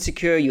can even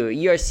secure your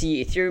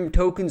ERC Ethereum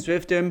tokens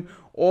with them,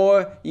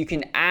 or you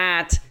can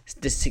add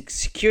the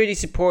security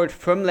support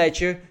from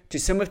Ledger to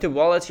some of the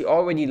wallets you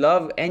already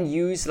love and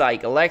use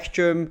like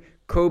Electrum,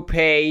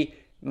 CoPay,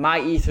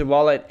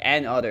 MyEtherWallet,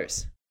 and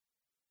others.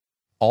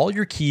 All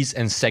your keys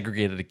and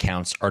segregated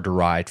accounts are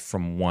derived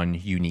from one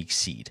unique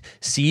seed.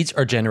 Seeds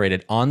are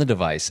generated on the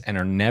device and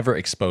are never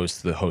exposed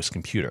to the host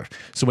computer.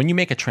 So when you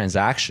make a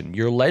transaction,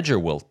 your ledger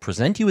will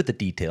present you with the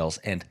details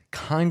and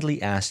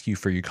kindly ask you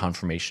for your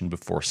confirmation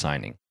before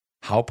signing.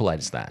 How polite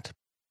is that?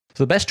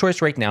 So the best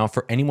choice right now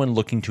for anyone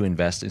looking to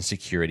invest in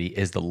security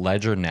is the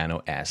Ledger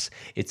Nano S.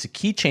 It's a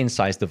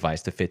keychain-sized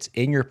device that fits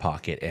in your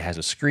pocket. It has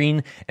a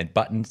screen and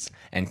buttons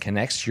and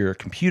connects to your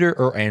computer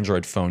or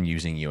Android phone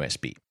using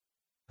USB.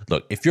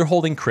 Look, if you're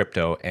holding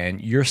crypto and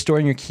you're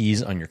storing your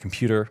keys on your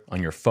computer,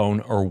 on your phone,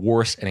 or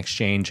worse, an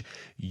exchange,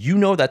 you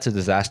know that's a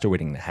disaster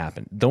waiting to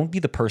happen. Don't be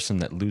the person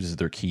that loses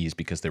their keys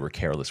because they were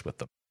careless with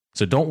them.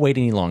 So don't wait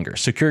any longer.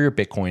 Secure your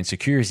Bitcoin,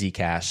 secure your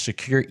Zcash,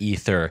 secure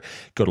Ether.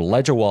 Go to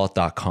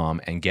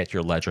ledgerwallet.com and get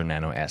your Ledger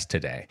Nano S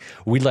today.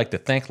 We'd like to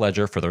thank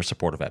Ledger for their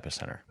support of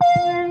Epicenter.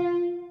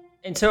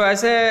 And so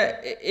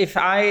if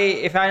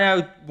I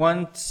now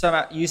want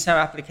use some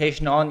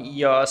application on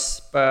EOS,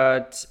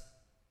 but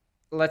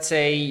let's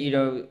say,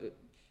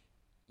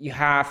 you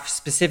have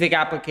specific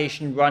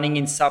application running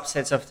in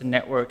subsets of the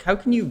network, how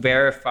can you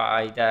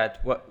verify that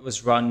what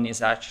was run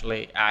is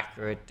actually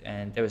accurate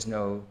and there was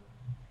no,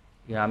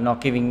 I'm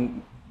not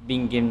being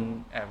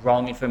given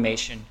wrong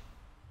information?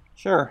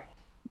 Sure.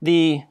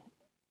 The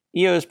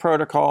EOS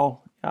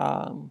protocol,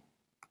 all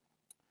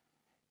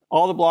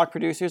the block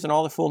producers and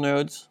all the full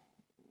nodes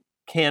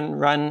can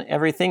run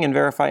everything and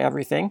verify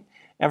everything.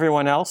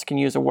 Everyone else can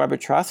use a web of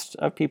trust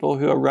of people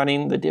who are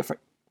running the different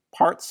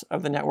parts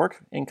of the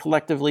network and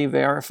collectively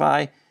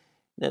verify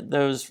that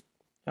those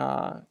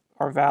are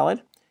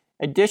valid.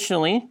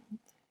 Additionally,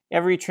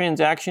 every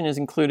transaction is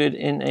included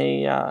in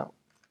a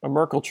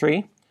Merkle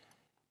tree.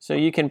 So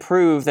you can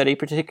prove that a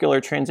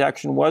particular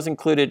transaction was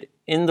included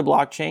in the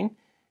blockchain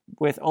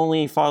with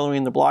only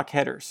following the block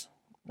headers.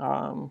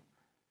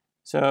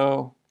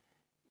 So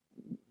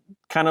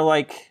kind of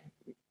like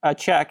a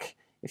check,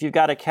 if you've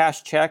got a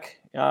cash check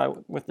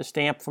with the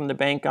stamp from the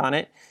bank on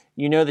it,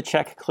 you know the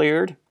check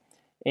cleared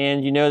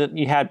and you know that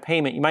you had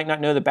payment. You might not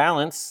know the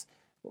balance,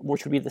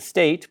 which would be the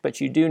state,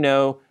 but you do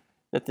know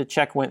that the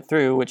check went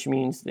through, which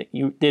means that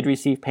you did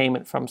receive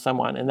payment from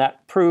someone. And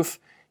that proof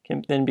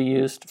can then be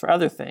used for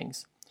other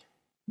things.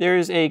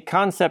 There's a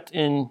concept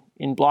in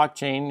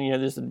blockchain,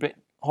 there's a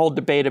whole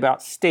debate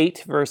about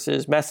state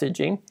versus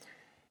messaging.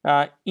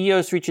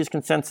 EOS reaches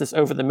consensus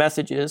over the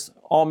messages.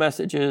 All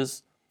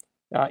messages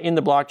in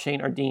the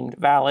blockchain are deemed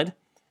valid,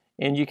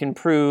 and you can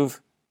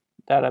prove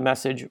that a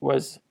message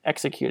was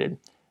executed.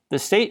 The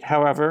state,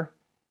 however,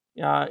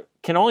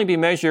 can only be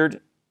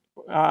measured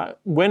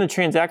when a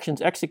transaction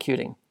is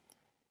executing.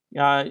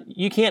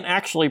 You can't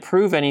actually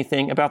prove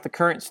anything about the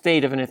current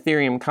state of an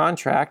Ethereum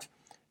contract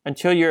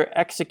until you're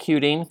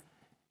executing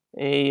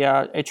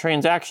a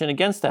transaction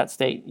against that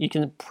state. You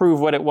can prove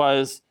what it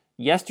was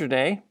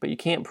yesterday, but you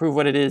can't prove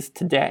what it is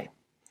today.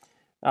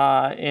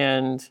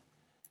 So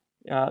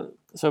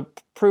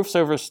proofs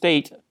over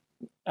state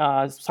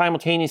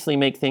simultaneously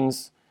make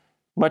things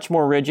much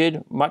more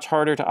rigid, much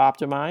harder to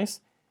optimize,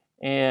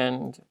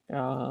 and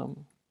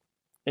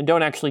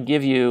don't actually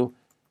give you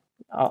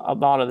a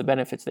lot of the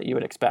benefits that you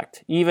would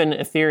expect. Even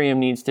Ethereum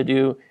needs to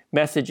do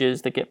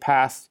messages that get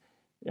passed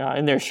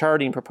in their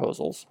sharding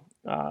proposals,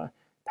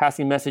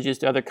 passing messages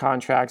to other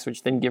contracts,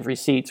 which then give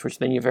receipts, which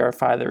then you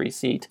verify the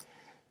receipt,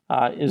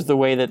 is the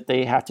way that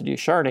they have to do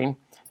sharding.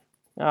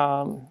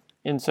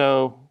 And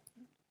so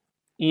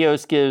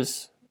EOS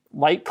gives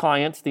light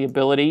clients the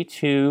ability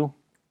to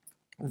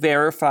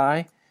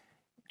verify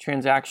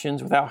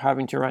transactions without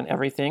having to run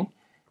everything.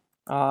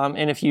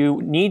 And if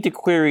you need to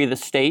query the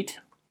state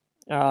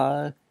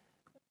for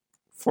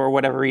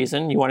whatever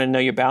reason, you want to know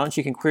your balance,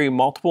 you can query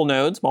multiple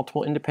nodes,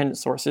 multiple independent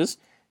sources,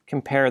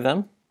 compare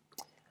them.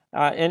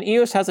 And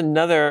EOS has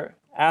another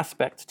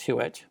aspect to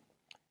it.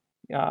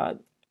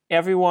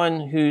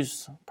 Everyone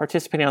who's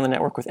participating on the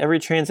network, with every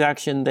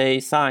transaction they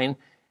sign,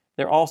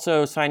 they're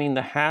also signing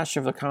the hash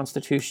of the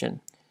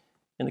Constitution.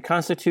 And the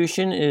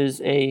Constitution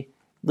is a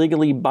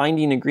legally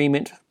binding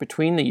agreement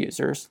between the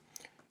users,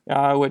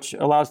 which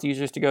allows the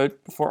users to go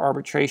before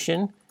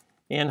arbitration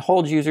and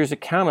hold users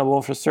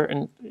accountable for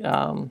certain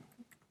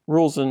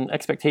rules and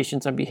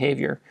expectations on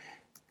behavior.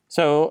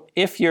 So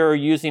if you're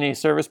using a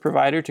service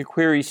provider to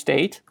query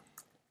state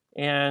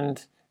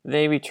and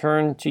they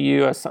return to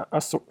you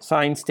a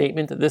signed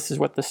statement that this is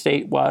what the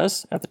state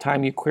was at the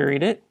time you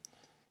queried it,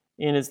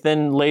 and it's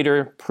then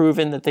later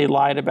proven that they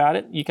lied about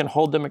it, you can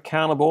hold them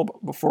accountable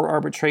before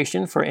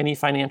arbitration for any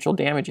financial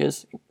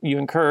damages you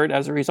incurred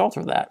as a result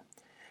of that.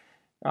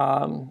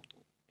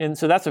 And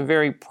so that's a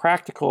very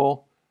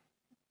practical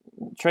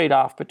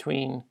trade-off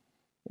between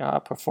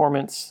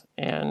performance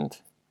and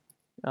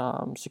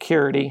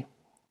security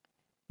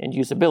and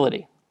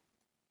usability.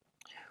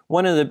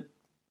 One of the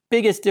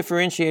biggest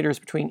differentiators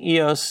between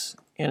EOS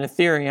and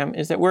Ethereum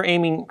is that we're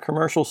aiming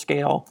commercial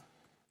scale,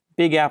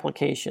 big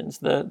applications,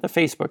 the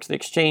Facebooks, the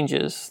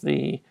exchanges,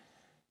 the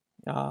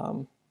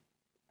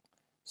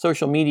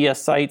social media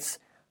sites,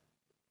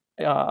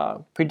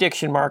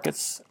 prediction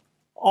markets,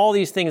 all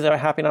these things that are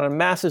happening on a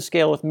massive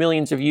scale with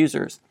millions of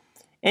users.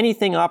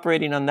 Anything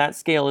operating on that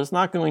scale is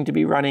not going to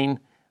be running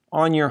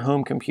on your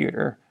home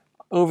computer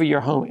over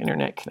your home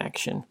internet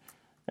connection.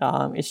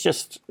 It's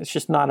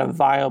just not a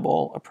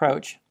viable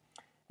approach.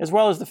 As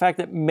well as the fact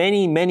that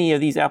many of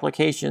these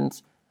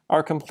applications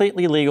are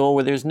completely legal,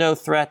 where there's no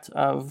threat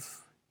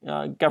of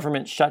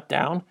government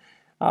shutdown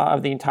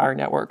of the entire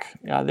network.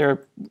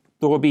 There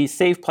will be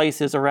safe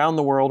places around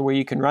the world where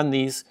you can run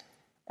these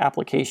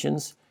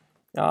applications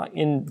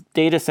in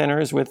data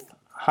centers with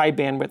high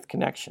bandwidth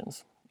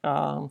connections.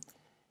 And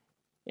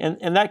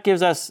that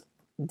gives us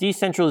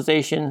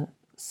decentralization,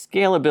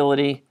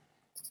 scalability,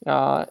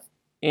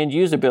 and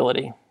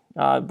usability,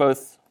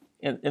 both,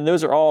 and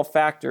those are all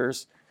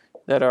factors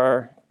that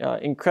are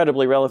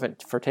incredibly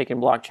relevant for taking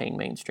blockchain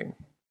mainstream.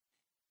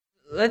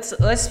 Let's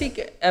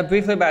speak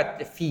briefly about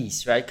the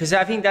fees, right? Because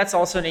I think that's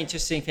also an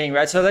interesting thing,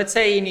 right? So let's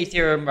say in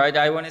Ethereum, right,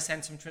 I want to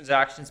send some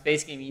transactions.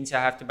 Basically means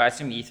I have to buy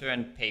some Ether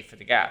and pay for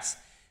the gas.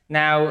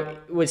 Now,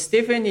 what's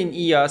different in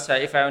EOS,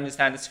 if I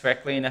understand this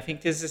correctly, and I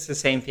think this is the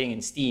same thing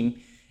in Steem,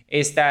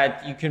 is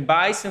that you can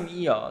buy some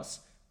EOS,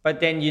 but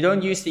then you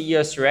don't use the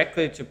EOS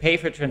directly to pay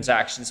for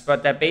transactions,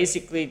 but that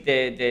basically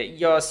the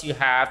EOS you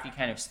have, you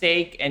kind of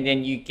stake, and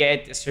then you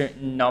get a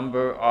certain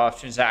number of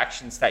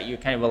transactions that you're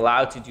kind of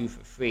allowed to do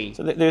for free.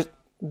 So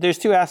there's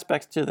two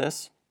aspects to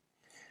this.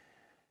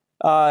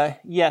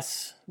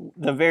 Yes,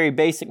 the very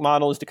basic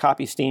model is to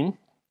copy Steem,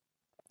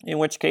 in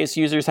which case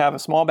users have a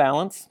small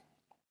balance,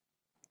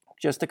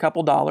 just a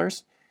couple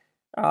dollars,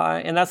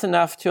 and that's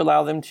enough to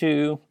allow them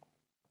to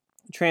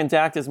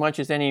transact as much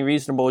as any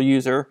reasonable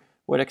user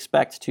would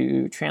expect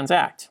to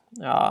transact,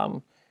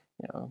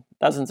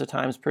 dozens of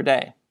times per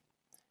day.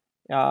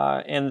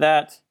 And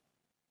that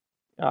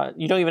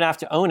you don't even have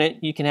to own it.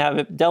 You can have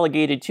it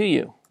delegated to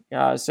you.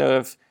 So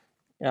if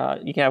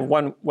you can have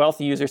one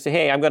wealthy user say,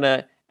 hey, I'm going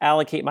to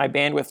allocate my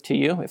bandwidth to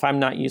you if I'm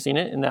not using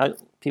it, and now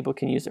people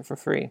can use it for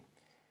free.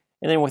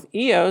 And then with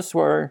EOS,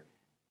 we're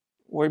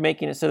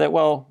making it so that,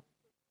 well,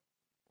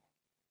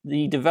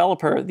 the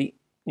developer,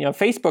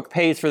 Facebook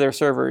pays for their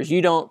servers.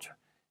 You don't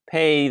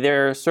pay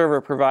their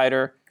server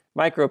provider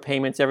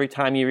micropayments every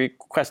time you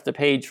request a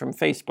page from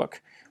Facebook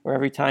or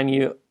every time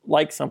you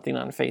like something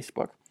on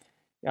Facebook.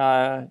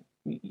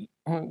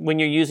 When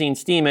you're using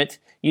Steemit,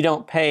 you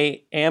don't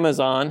pay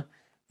Amazon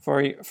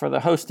for the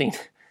hosting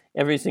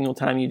every single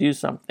time you do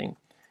something.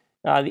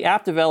 The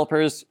app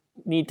developers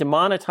need to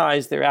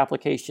monetize their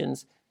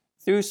applications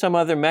through some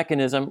other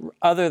mechanism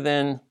other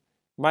than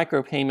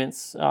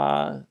micropayments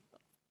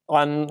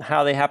on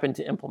how they happen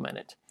to implement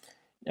it.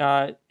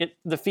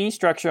 The fee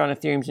structure on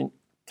Ethereum is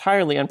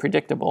entirely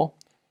unpredictable.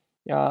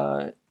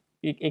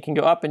 It can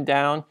go up and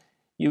down.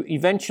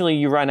 Eventually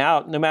you run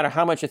out. No matter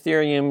how much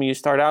Ethereum you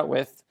start out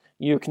with,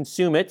 you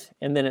consume it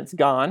and then it's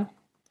gone.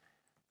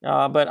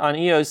 But on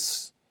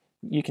EOS,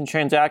 you can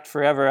transact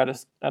forever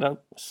at a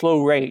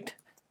slow rate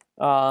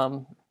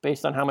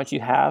based on how much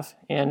you have.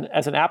 And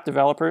as an app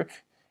developer,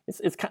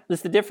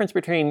 it's the difference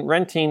between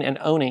renting and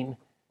owning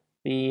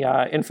the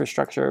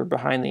infrastructure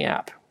behind the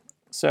app.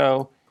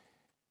 So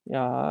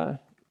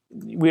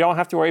we don't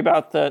have to worry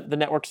about the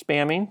network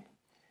spamming.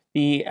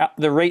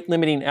 The rate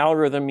limiting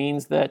algorithm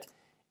means that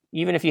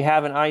even if you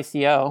have an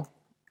ICO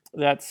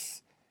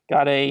that's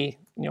got a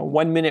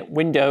 1 minute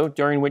window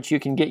during which you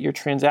can get your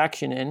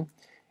transaction in,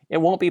 it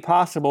won't be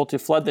possible to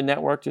flood the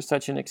network to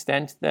such an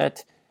extent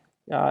that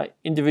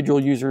individual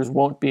users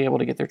won't be able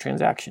to get their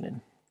transaction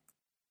in.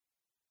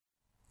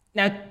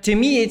 Now, to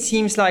me, it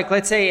seems like,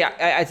 let's say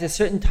at a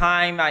certain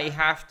time, I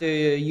have to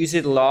use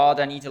it a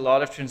lot. I need a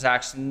lot of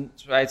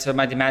transactions, right? So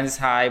my demand is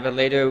high, but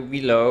later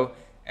we low.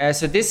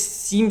 So this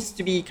seems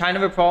to be kind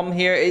of a problem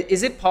here.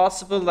 Is it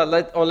possible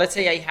that, let's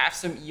say I have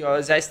some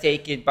EOS, I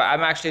stake it, but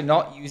I'm actually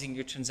not using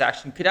your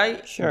transaction. Could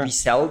I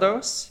resell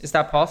those? Is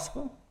that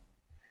possible?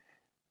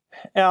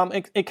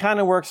 It kind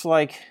of works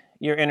like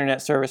your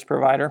internet service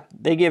provider.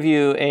 They give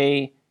you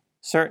a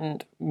certain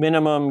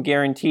minimum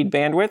guaranteed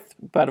bandwidth,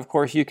 but of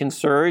course you can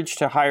surge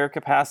to higher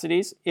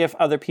capacities if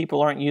other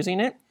people aren't using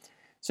it.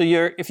 So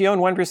if you own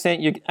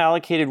 1%, you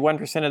allocated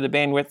 1% of the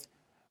bandwidth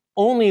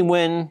only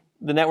when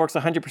the network's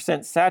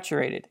 100%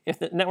 saturated. If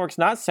the network's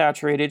not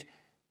saturated,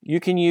 you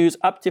can use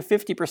up to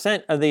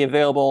 50% of the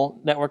available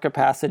network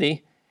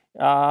capacity,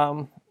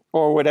 or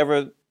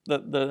whatever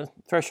the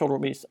threshold will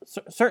be.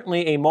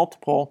 Certainly a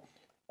multiple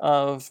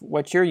of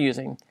what you're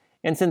using.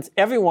 And since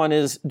everyone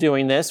is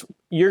doing this,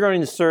 you're going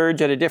to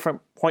surge at a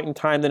different point in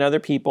time than other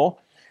people.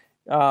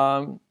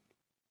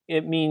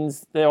 It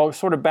means they'll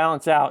sort of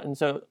balance out. And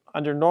so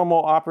under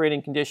normal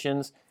operating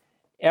conditions,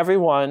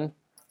 everyone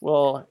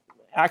will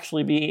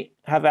actually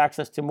have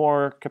access to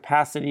more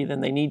capacity than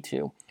they need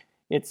to.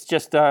 It's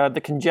just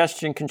the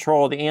congestion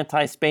control, the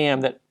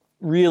anti-spam that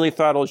really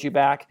throttles you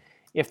back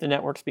if the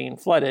network's being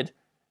flooded.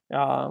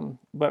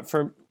 But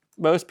for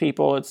most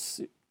people, it's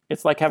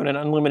like having an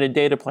unlimited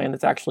data plan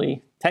that's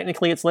actually,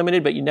 technically it's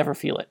limited, but you never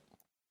feel it.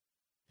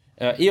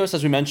 EOS,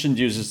 as we mentioned,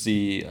 uses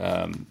the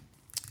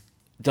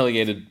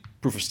delegated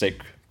proof of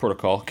stake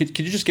protocol. Could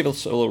you just give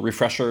us a little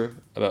refresher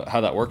about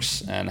how that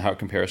works and how it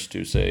compares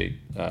to, say,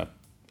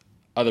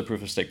 other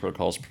proof of stake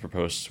protocols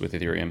proposed with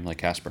Ethereum, like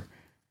Casper?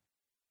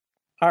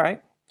 All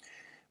right.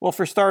 Well,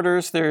 for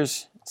starters,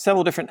 there's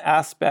several different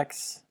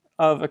aspects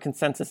of a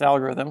consensus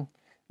algorithm.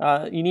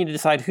 You need to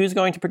decide who's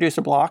going to produce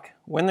a block,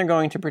 when they're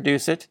going to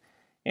produce it,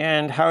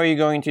 and how are you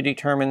going to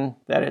determine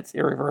that it's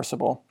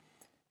irreversible.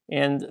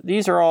 And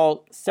these are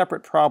all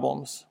separate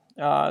problems.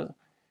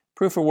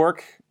 Proof of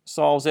work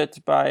solves it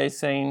by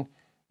saying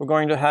we're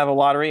going to have a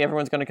lottery.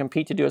 Everyone's going to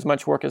compete to do as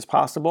much work as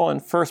possible,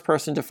 and first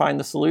person to find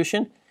the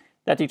solution,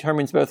 that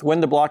determines both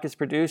when the block is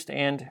produced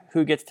and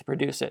who gets to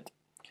produce it.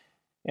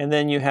 And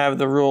then you have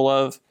the rule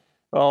of,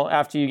 well,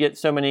 after you get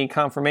so many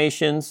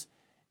confirmations,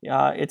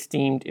 it's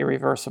deemed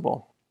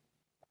irreversible.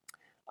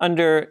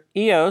 Under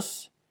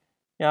EOS,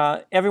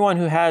 everyone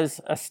who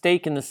has a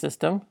stake in the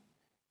system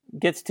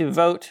gets to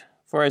vote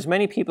for as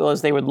many people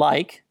as they would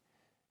like.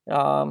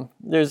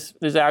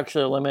 There's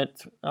actually a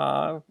limit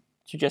to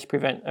just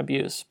prevent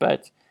abuse,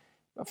 but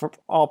for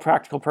all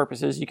practical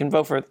purposes, you can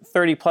vote for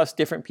 30 plus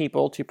different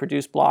people to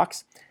produce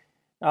blocks.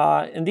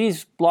 And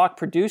these block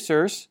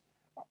producers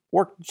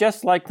work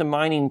just like the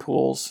mining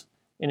pools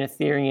in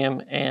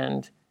Ethereum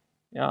and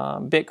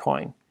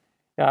Bitcoin.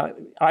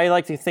 I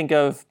like to think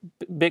of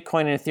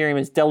Bitcoin and Ethereum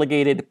as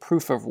delegated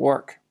proof of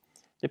work.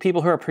 The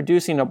people who are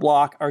producing a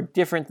block are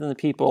different than the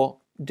people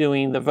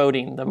doing the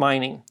voting, the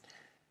mining.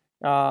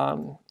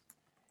 And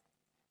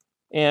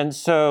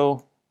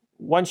so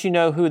once you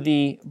know who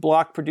the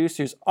block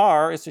producers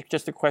are, it's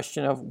just a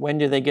question of when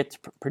do they get to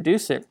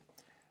produce it.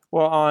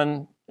 Well,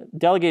 on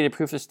delegated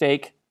proof of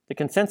stake, the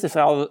consensus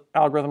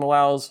algorithm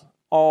allows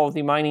all of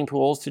the mining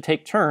pools to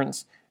take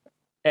turns.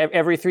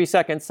 Every 3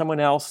 seconds, someone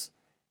else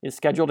is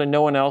scheduled and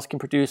no one else can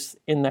produce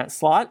in that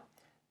slot.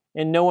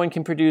 And no one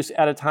can produce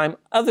at a time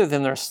other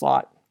than their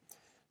slot,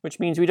 which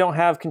means we don't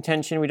have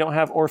contention, we don't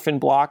have orphan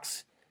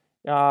blocks,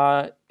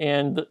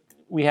 and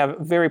we have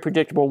very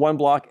predictable one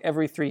block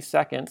every 3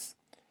 seconds.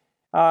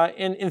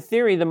 And in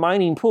theory, the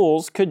mining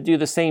pools could do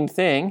the same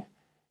thing,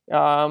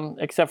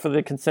 except for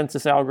the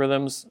consensus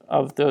algorithms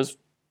of those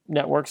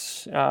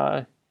networks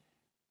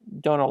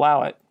don't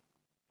allow it.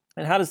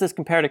 And how does this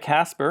compare to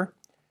Casper?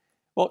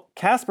 Well,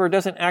 Casper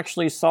doesn't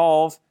actually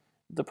solve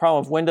the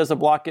problem of when does a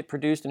block get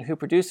produced and who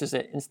produces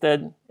it.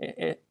 Instead,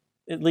 it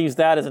leaves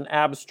that as an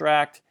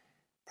abstract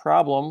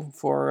problem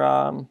for,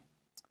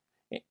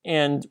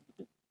 and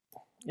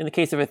in the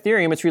case of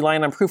Ethereum, it's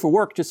relying on proof of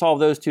work to solve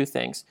those two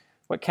things.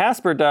 What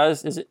Casper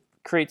does is it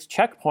creates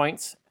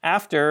checkpoints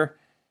after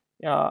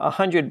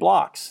 100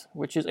 blocks,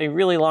 which is a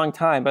really long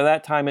time. By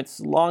that time, it's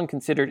long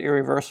considered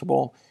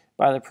irreversible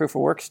by the proof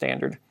of work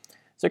standard.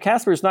 So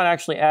Casper is not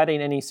actually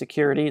adding any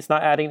security. It's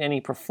not adding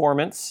any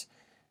performance,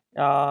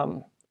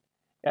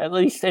 at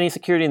least any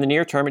security in the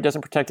near term. It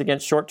doesn't protect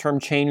against short-term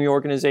chain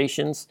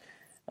reorganizations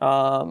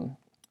that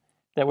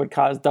would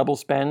cause double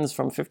spends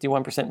from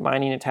 51%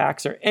 mining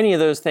attacks or any of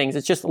those things.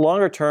 It's just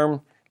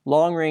longer-term,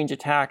 long-range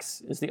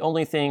attacks is the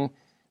only thing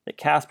that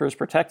Casper is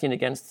protecting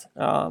against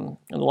in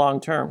the long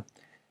term.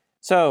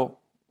 So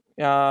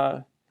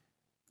every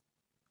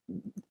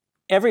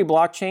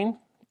blockchain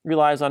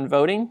relies on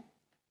voting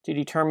to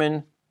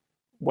determine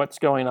what's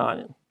going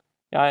on.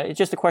 It's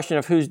just a question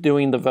of who's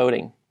doing the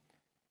voting.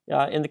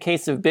 In the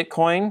case of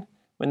Bitcoin,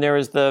 when there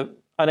was the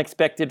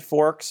unexpected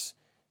forks,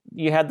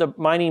 you had the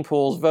mining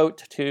pools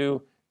vote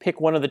to pick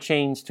one of the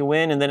chains to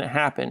win, and then it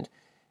happened.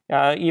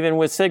 Even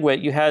with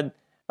SegWit, you had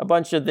a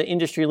bunch of the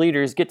industry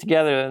leaders get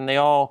together, and they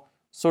all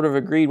sort of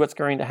agreed what's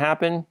going to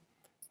happen.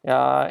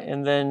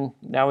 And then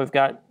now we've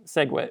got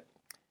SegWit.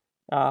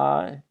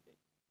 And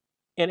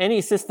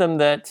any system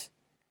that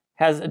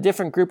has a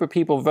different group of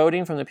people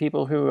voting from the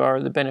people who are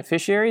the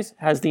beneficiaries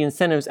has the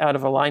incentives out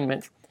of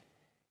alignment.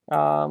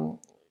 And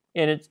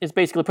it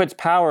basically puts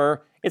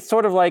power. It's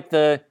sort of like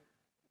the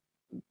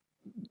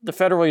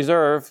Federal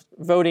Reserve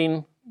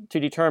voting to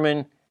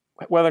determine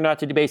whether or not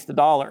to debase the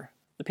dollar.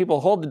 The people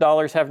who hold the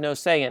dollars have no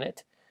say in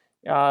it.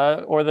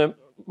 Or the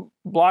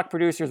block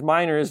producers,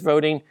 miners,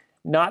 voting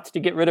not to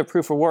get rid of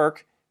proof of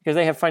work because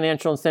they have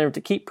financial incentive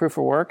to keep proof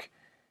of work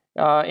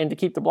and to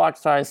keep the block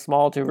size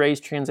small to raise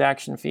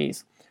transaction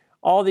fees.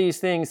 All these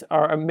things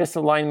are a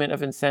misalignment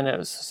of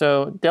incentives.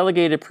 So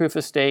delegated proof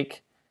of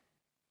stake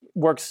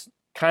works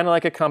kind of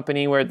like a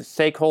company where the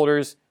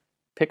stakeholders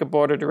pick a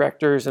board of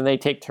directors and they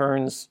take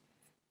turns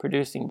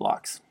producing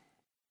blocks.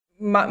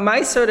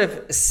 My sort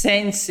of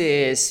sense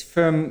is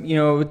from,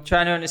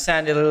 trying to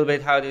understand a little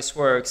bit how this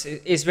works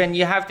is when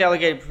you have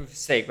delegated proof of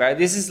stake, right?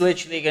 This is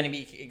literally going to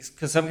be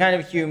some kind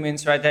of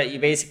humans, right? That you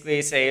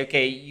basically say,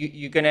 okay,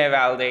 you're going to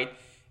validate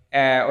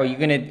or you're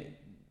going to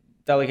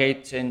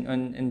delegate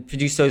and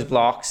produce those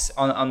blocks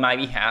on my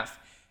behalf.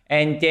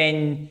 And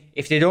then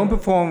if they don't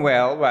perform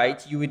well, right,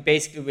 you would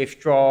basically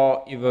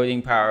withdraw your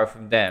voting power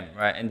from them,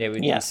 right? And they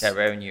would lose that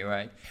revenue,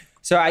 right?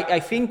 So I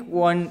think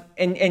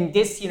and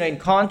this, in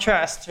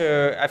contrast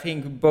to, I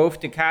think, both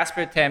the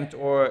Casper attempt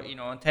or,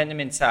 on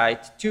Tendermint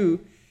side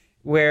too,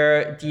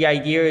 where the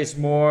idea is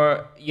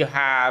more you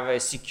have a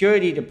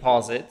security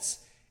deposits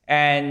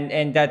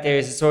and that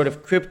there's a sort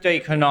of crypto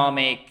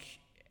economic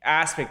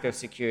aspect of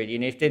security.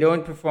 And if they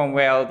don't perform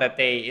well, that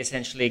they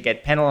essentially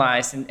get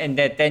penalized and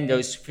that then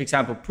those, for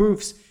example,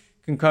 proofs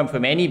can come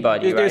from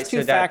anybody, There's right?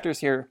 two factors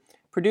here.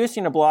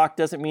 Producing a block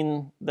doesn't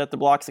mean that the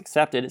block's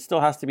accepted. It still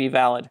has to be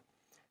valid.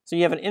 So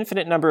you have an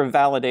infinite number of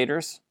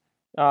validators.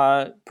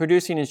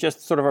 Producing is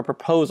just sort of a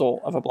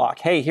proposal of a block.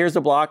 Hey, here's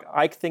a block.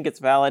 I think it's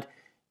valid.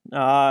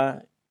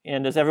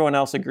 And does everyone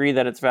else agree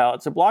that it's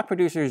valid? So block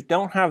producers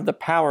don't have the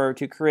power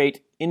to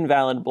create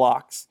invalid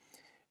blocks.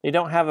 They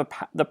don't have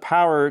the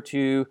power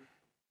to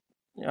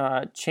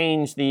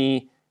change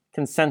the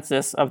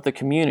consensus of the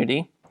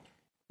community.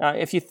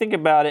 If you think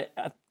about it,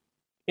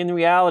 in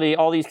reality,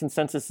 all these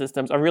consensus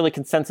systems are really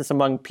consensus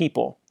among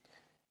people.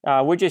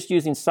 We're just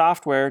using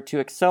software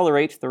to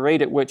accelerate the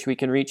rate at which we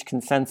can reach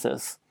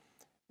consensus.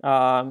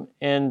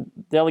 And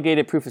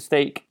delegated proof of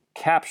stake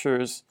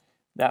captures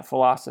that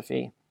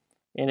philosophy.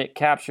 And it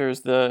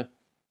captures the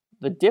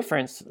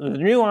difference, the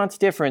nuanced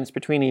difference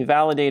between a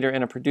validator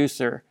and a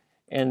producer,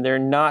 and they're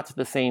not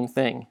the same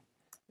thing.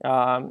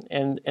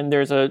 And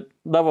there's a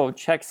level of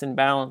checks and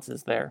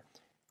balances there.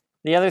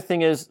 The other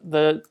thing is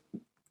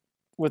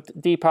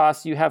with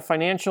DPoS, you have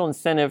financial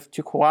incentive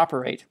to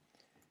cooperate,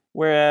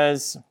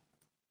 whereas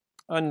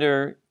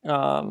under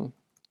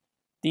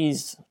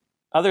these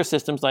other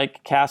systems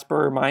like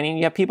Casper or mining,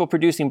 you have people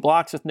producing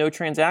blocks with no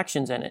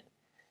transactions in it.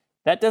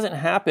 That doesn't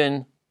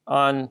happen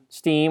on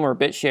Steem or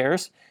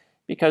BitShares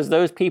because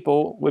those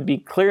people would be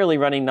clearly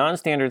running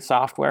non-standard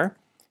software.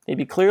 They'd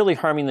be clearly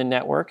harming the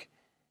network.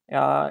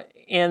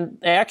 And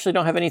they actually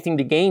don't have anything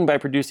to gain by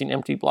producing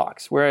empty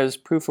blocks, whereas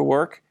proof of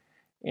work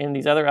and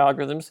these other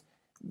algorithms,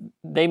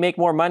 they make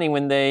more money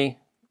when they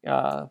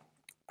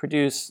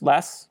produce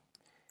less.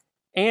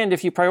 And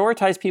if you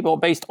prioritize people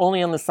based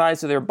only on the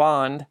size of their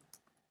bond,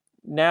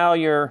 now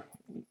you're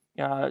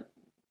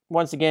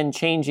once again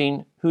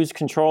changing who's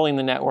controlling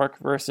the network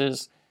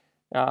versus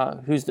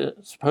who's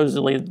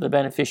supposedly the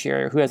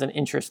beneficiary or who has an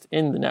interest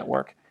in the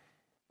network.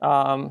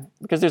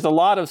 Because there's a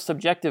lot of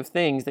subjective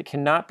things that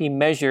cannot be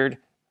measured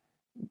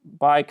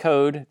by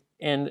code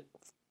and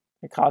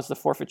it cause the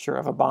forfeiture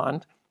of a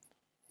bond.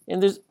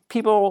 And there's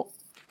people,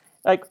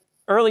 like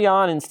early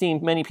on in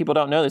Steem, many people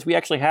don't know this, we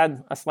actually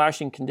had a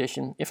slashing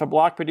condition. If a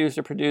block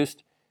producer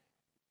produced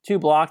 2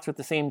 blocks with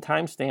the same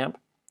timestamp,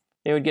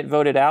 they would get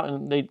voted out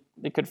and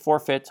they could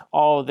forfeit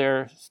all of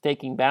their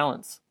staking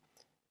balance.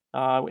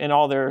 And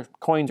all their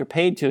coins are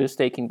paid to a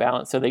staking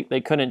balance, so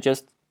they couldn't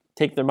just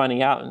take their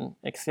money out and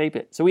escape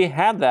it. So we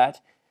had that,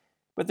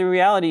 but the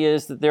reality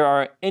is that there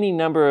are any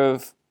number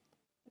of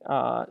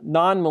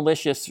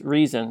non-malicious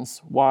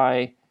reasons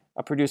why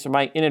a producer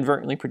might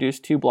inadvertently produce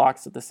 2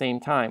 blocks at the same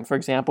time. For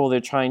example,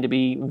 they're trying to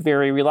be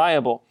very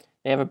reliable.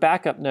 They have a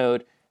backup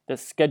node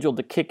that's scheduled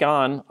to kick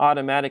on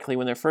automatically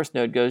when their first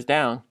node goes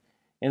down,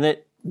 and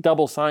that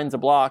double signs a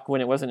block when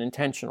it wasn't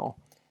intentional,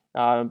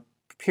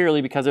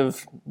 purely because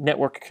of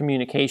network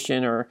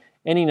communication or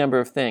any number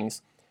of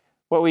things.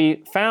 What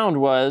we found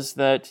was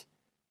that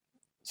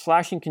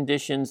slashing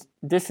conditions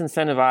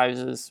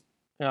disincentivizes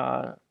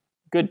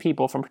good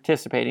people from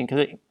participating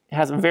because it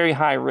has a very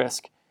high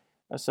risk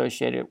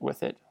associated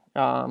with it.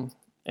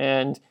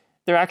 And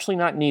they're actually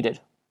not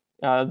needed.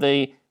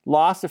 The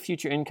loss of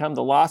future income,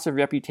 the loss of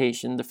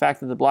reputation, the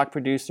fact that the block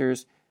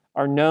producers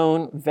are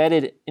known,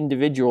 vetted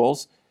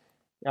individuals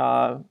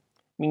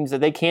means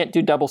that they can't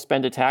do double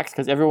spend attacks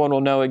because everyone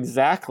will know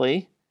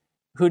exactly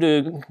who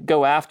to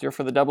go after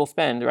for the double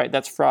spend, right?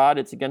 That's fraud.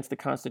 It's against the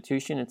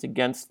Constitution. It's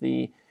against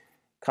the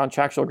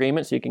contractual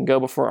agreement, so you can go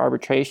before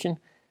arbitration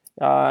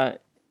and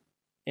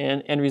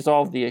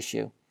resolve the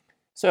issue.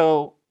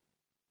 So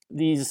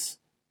these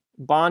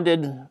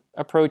bonded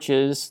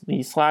approaches,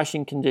 these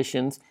slashing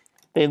conditions,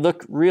 they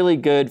look really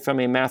good from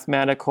a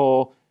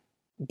mathematical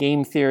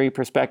game theory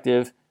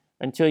perspective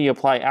until you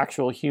apply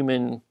actual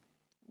human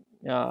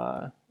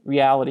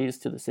realities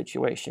to the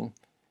situation,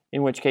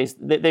 in which case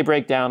they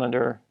break down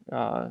under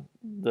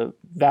the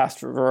vast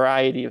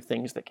variety of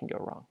things that can go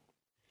wrong.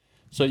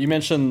 So you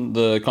mentioned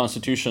the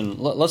Constitution.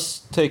 Let's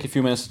take a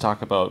few minutes to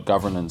talk about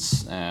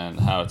governance and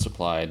how it's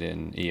applied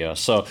in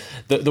EOS. So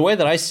the way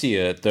that I see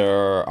it,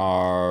 there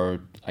are,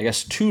 I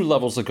guess, 2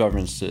 levels of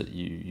governance that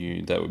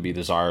that would be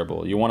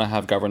desirable. You want to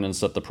have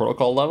governance at the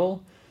protocol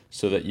level,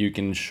 so that you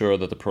can ensure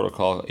that the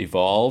protocol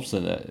evolves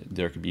and that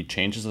there could be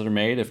changes that are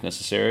made if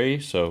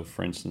necessary. So,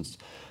 for instance,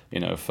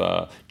 if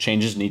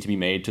changes need to be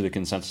made to the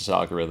consensus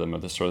algorithm or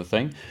this sort of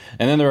thing.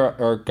 And then there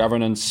are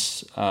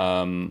governance,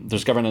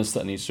 there's governance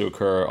that needs to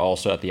occur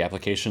also at the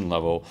application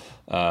level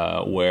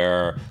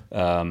where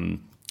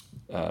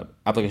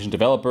application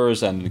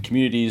developers and the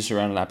communities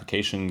around an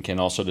application can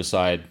also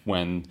decide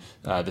when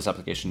this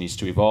application needs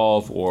to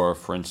evolve, or,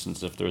 for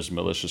instance, if there's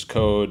malicious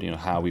code,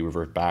 how we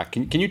revert back.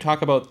 Can you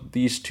talk about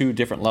these two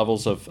different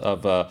levels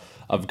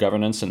of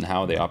governance and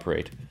how they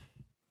operate?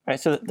 All right.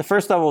 So the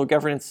first level of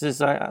governance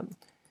is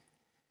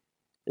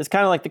it's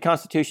kind of like the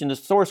Constitution, the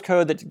source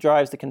code that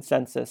drives the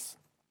consensus,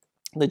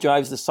 that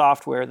drives the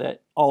software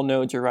that all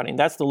nodes are running.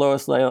 That's the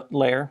lowest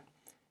layer.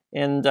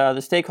 And the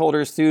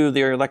stakeholders, through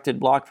their elected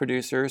block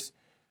producers,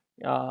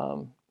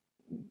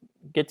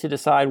 get to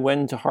decide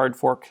when to hard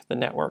fork the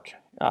network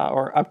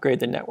or upgrade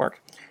the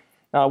network.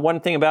 One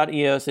thing about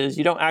EOS is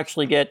you don't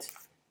actually get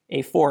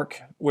a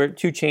fork where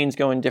two chains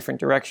go in different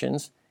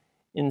directions.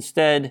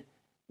 Instead,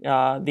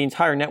 the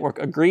entire network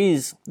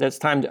agrees that it's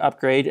time to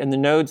upgrade, and the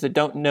nodes that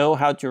don't know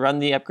how to run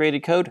the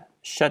upgraded code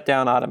shut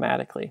down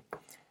automatically.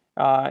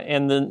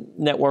 And the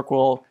network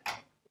will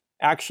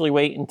actually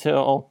wait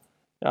until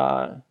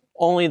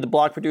only the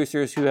block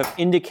producers who have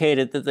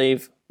indicated that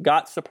they've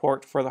got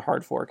support for the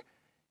hard fork.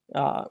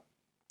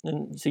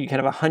 And so you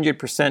can have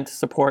 100%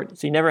 support,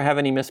 so you never have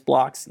any missed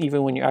blocks,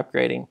 even when you're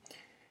upgrading.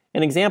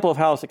 An example of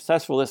how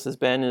successful this has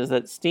been is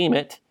that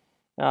Steemit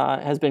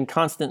has been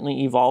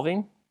constantly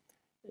evolving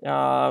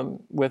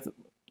with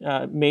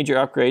major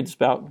upgrades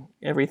about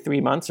every 3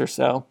 months or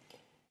so.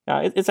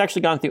 It's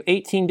actually gone through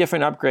 18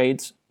 different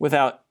upgrades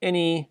without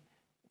any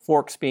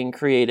forks being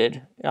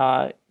created,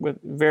 with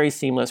very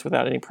seamless,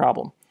 without any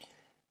problem.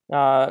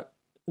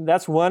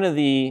 That's one of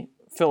the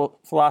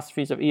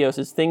philosophies of EOS,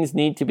 is things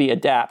need to be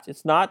adapted.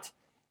 It's not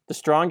the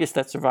strongest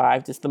that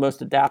survived, it's the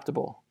most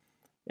adaptable.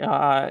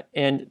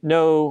 And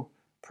no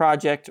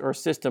project or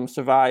system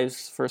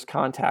survives first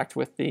contact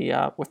with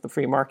the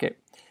free market.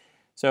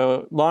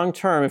 So long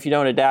term, if you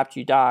don't adapt,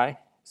 you die.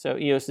 So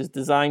EOS is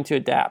designed to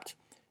adapt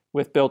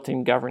with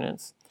built-in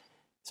governance.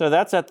 So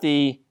that's at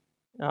the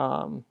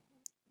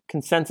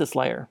consensus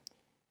layer.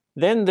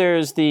 Then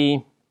there's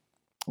the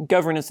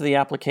governance of the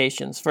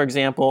applications. For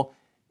example,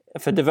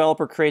 if a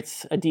developer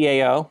creates a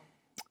DAO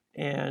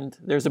and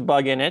there's a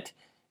bug in it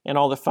and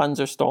all the funds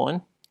are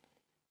stolen,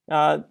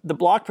 the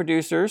block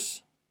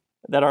producers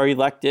that are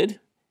elected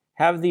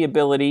have the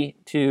ability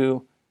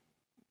to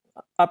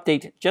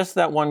update just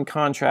that one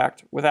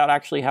contract without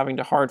actually having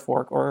to hard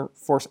fork or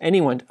force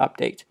anyone to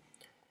update.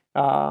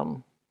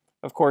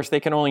 Of course, they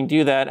can only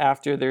do that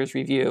after there's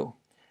review.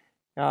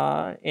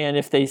 And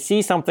if they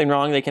see something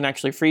wrong, they can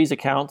actually freeze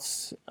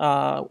accounts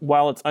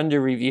while it's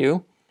under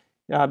review,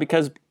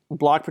 because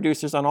block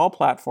producers on all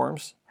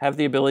platforms have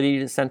the ability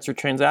to censor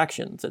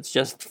transactions. It's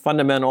just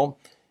fundamental.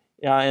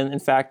 And in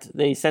fact,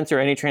 they censor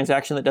any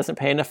transaction that doesn't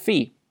pay enough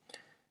fee.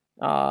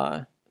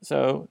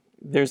 So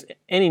there's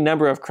any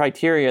number of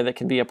criteria that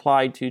can be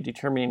applied to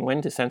determining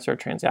when to censor a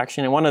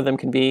transaction. And one of them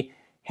can be,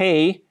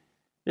 hey,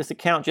 this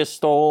account just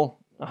stole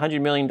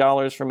 $100 million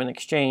from an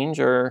exchange,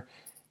 or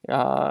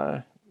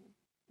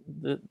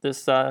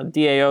this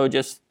DAO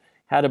just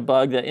had a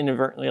bug that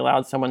inadvertently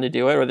allowed someone to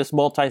do it, or this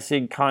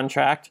multi-sig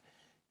contract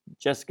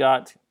just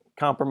got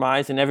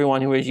compromised and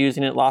everyone who was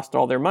using it lost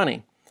all their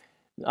money.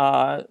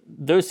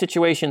 Those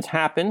situations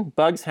happen,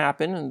 bugs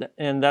happen,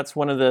 and that's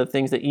one of the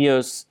things that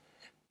EOS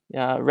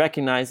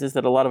recognizes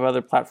that a lot of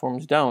other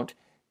platforms don't.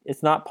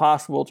 It's not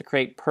possible to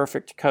create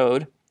perfect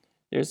code.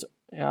 There's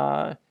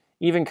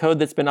even code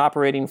that's been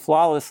operating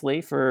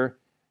flawlessly for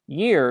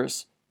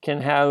years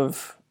can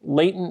have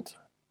latent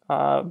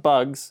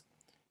bugs.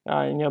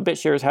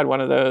 BitShares had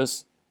one of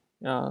those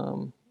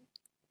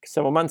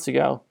several months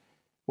ago,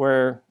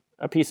 where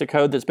a piece of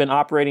code that's been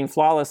operating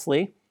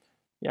flawlessly,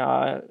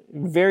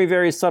 very,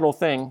 very subtle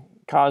thing,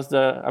 caused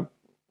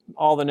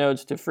all the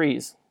nodes to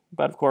freeze.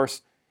 But of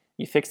course,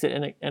 you fix it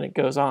and it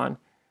goes on.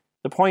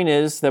 The point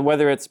is that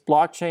whether it's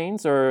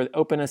blockchains or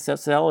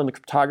OpenSSL and the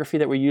cryptography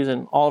that we use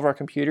in all of our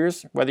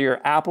computers, whether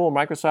you're Apple,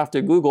 Microsoft,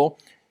 or Google,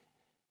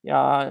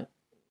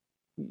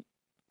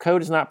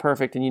 code is not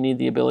perfect and you need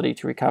the ability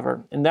to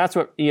recover. And that's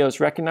what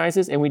EOS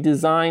recognizes, and we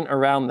design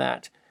around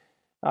that.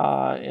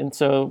 And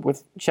so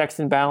with checks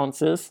and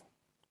balances,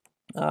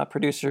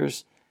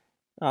 producers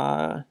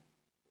can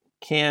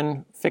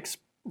fix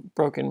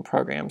broken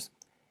programs.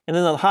 And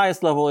then the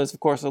highest level is, of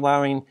course,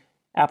 allowing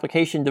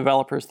application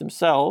developers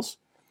themselves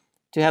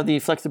to have the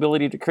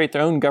flexibility to create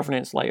their own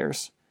governance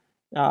layers.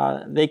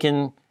 They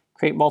can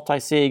create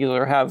multi-sig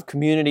or have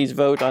communities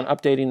vote on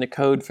updating the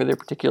code for their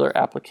particular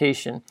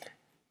application.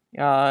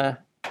 That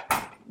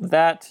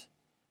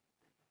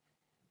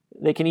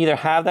they can either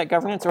have that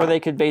governance, or they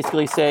could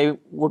basically say,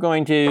 we're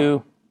going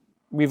to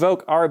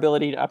revoke our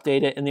ability to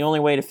update it, and the only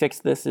way to fix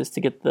this is to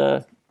get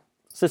the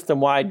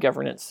system-wide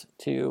governance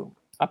to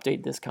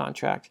update this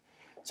contract.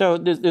 So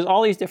there's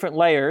all these different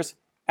layers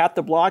at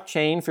the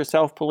blockchain for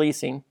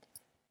self-policing.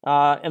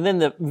 And then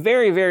the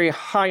very, very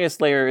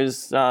highest layer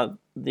is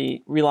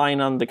the relying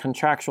on the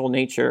contractual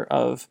nature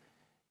of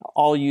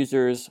all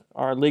users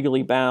are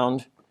legally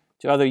bound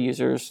to other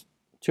users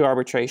to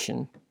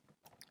arbitration.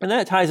 And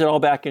that ties it all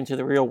back into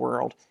the real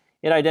world.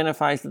 It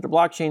identifies that the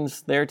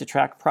blockchain's there to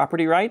track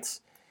property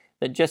rights,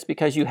 that just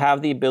because you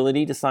have the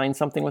ability to sign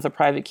something with a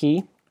private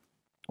key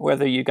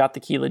whether you got the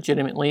key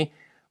legitimately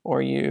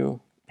or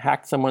you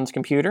hacked someone's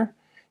computer,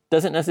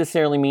 doesn't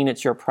necessarily mean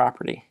it's your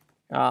property.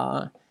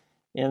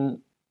 And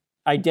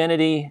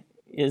identity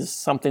is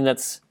something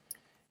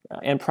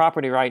and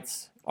property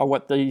rights are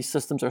what these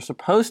systems are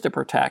supposed to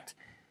protect.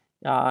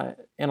 And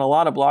a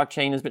lot of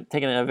blockchain has been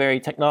taking a very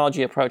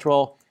technology approach.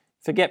 Well,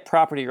 forget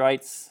property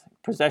rights.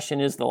 Possession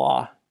is the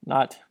law,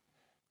 not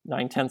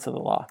 9/10 of the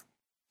law.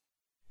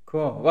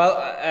 Cool. Well,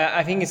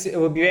 I think it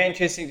will be very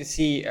interesting to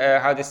see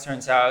how this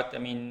turns out. I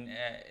mean,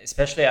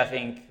 especially I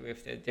think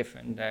with the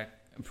different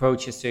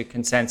approaches to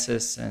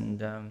consensus,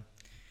 and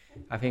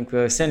I think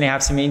we'll certainly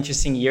have some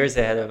interesting years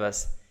ahead of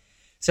us.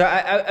 So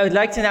I would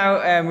like to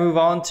now move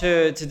on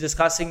to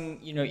discussing,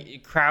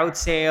 crowd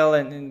sale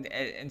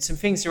and some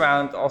things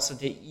around also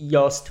the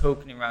EOS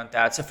token around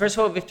that. So first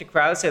of all, with the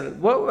crowd sale,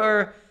 what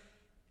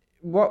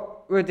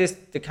were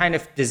the kind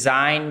of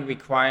design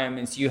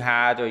requirements you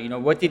had, or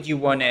what did you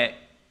want to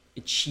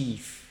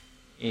achieve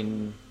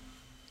and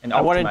optimize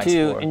I wanted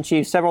to for?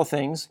 achieve several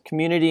things: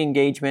 community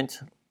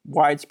engagement,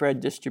 widespread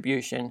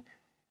distribution,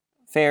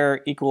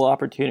 fair, equal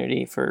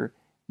opportunity for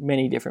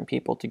many different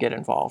people to get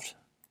involved.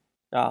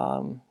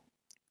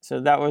 So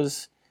that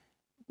was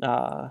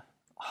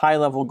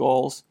high-level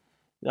goals.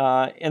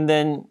 And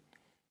then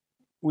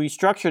we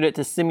structured it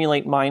to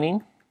simulate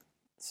mining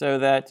so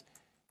that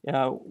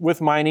with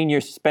mining,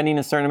 you're spending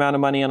a certain amount of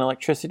money on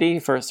electricity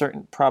for a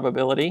certain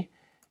probability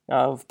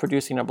of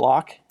producing a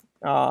block.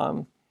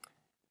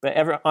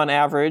 But on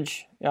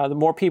average, the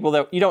more people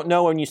that you don't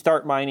know when you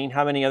start mining,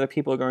 how many other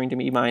people are going to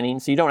be mining.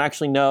 So you don't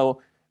actually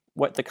know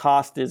what the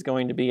cost is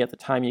going to be at the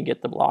time you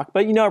get the block,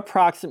 but you know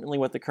approximately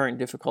what the current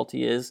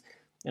difficulty is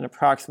and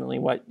approximately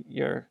what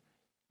your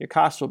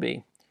cost will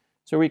be.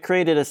 So we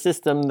created a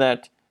system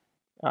that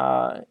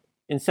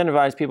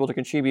incentivized people to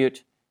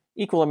contribute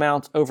equal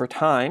amounts over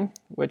time,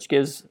 which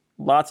gives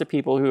lots of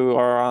people who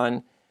are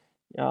on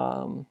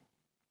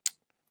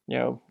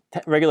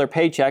regular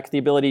paychecks the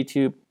ability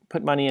to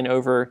put money in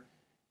over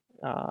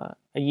a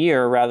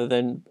year rather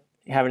than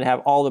having to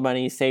have all the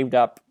money saved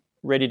up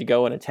ready to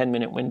go in a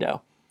 10-minute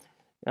window.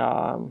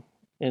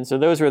 And so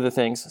those were the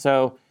things.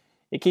 So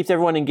it keeps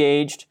everyone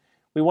engaged.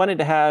 We wanted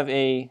to have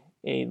a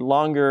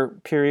longer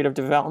period of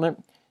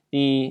development.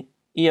 The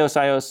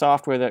EOS.io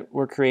software that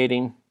we're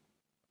creating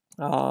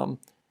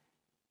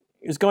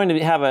is going to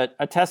have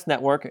a test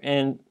network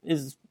and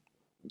is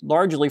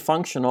largely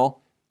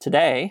functional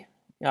today.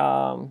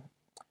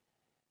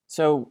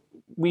 So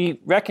we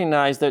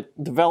recognize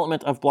that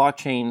development of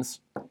blockchains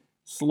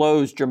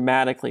slows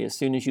dramatically as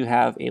soon as you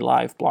have a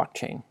live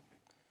blockchain.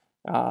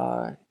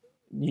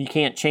 You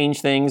can't change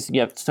things.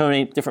 You have so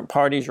many different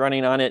parties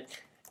running on it.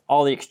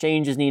 All the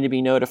exchanges need to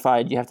be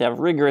notified. You have to have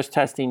rigorous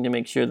testing to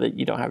make sure that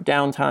you don't have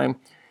downtime.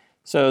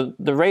 So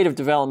the rate of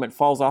development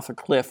falls off a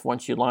cliff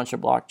once you launch a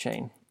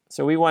blockchain.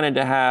 So we wanted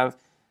to have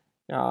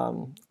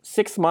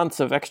 6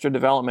 months of extra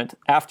development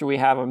after we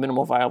have a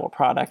minimal viable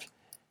product,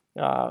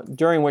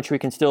 during which we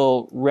can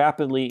still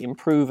rapidly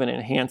improve and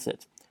enhance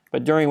it,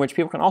 but during which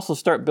people can also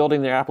start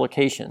building their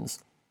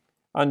applications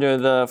under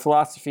the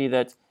philosophy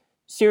that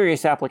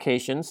serious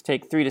applications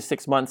take 3 to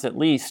 6 months at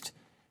least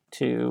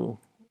to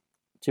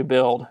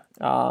build.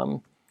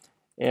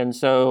 And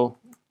so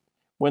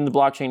when the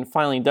blockchain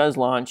finally does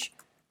launch,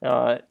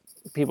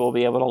 people will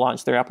be able to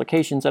launch their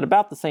applications at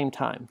about the same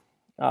time.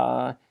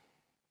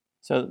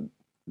 So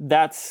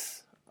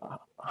that's a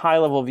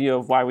high-level view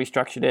of why we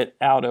structured it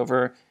out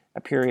over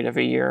a period of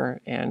a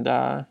year and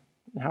how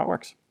it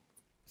works.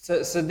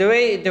 So the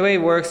way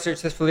it works,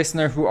 just for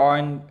listeners who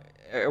aren't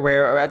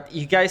aware,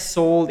 you guys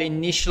sold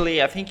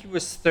initially, I think it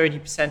was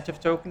 30%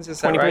 of tokens,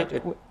 is that right?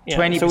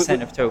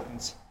 20% of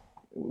tokens.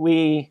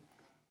 We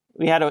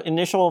had an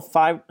initial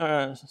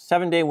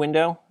 7-day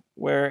window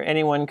where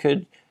everyone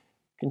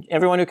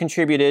who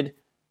contributed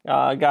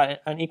got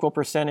an equal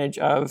percentage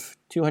of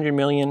 200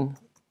 million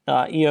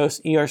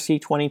EOS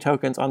ERC20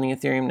 tokens on the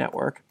Ethereum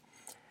network.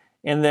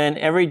 And then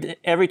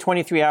every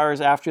 23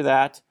 hours after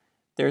that,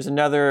 there's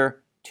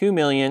another 2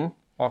 million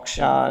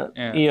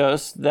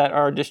EOS that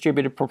are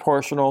distributed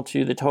proportional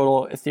to the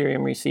total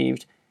Ethereum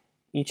received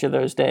each of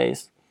those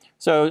days.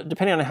 So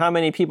depending on how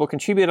many people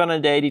contribute on a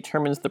day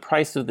determines the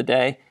price of the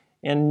day,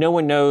 and no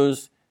one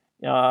knows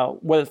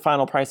what the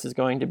final price is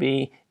going to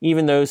be,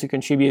 even those who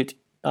contribute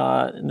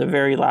in the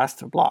very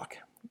last block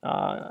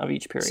of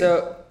each period.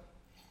 So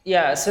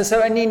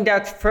and in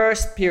that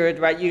first period,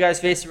 right, you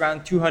guys raised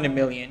around 200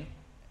 million,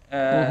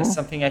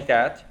 something like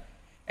that.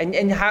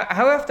 And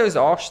how have those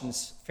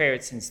auctions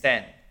fared since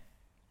then?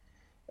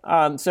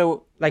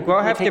 So like,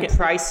 what have the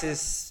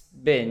prices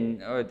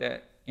been, or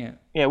the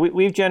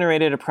we've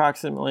generated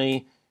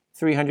approximately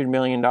 $300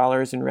 million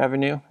in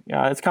revenue.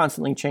 It's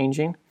constantly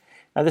changing.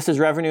 This is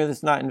revenue,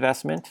 that's not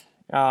investment.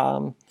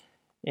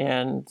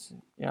 And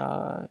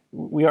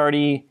we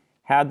already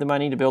had the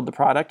money to build the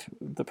product.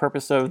 The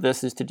purpose of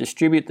this is to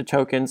distribute the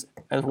tokens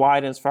as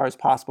wide and as far as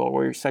possible.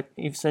 We're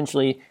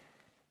essentially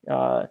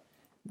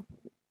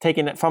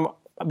taking it from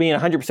being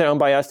 100% owned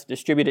by us to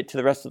distribute it to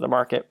the rest of the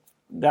market.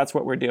 That's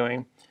what we're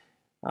doing.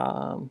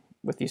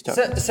 with these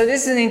tokens. So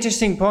this is an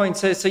interesting point.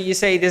 So you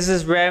say this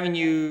is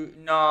revenue,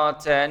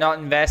 not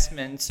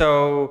investment.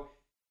 So,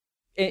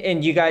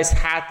 and you guys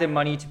had the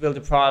money to build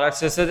a product.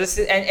 So this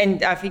is,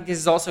 and I think this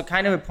is also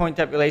kind of a point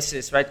that relates to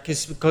this, right?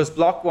 Because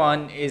Block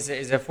One is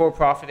a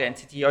for-profit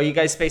entity. Are you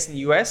guys based in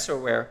the US or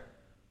where?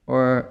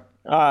 Or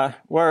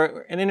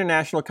we're an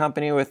international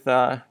company with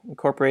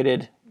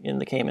incorporated in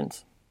the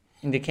Caymans.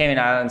 In the Cayman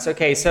Islands.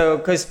 Okay, so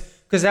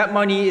because that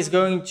money is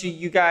going to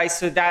you guys,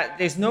 so that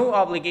there's no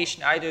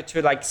obligation either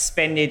to like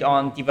spend it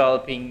on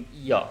developing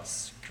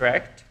EOS,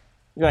 correct?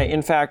 Right.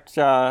 In fact,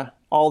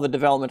 all the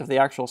development of the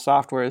actual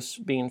software is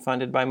being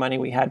funded by money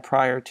we had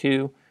prior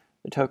to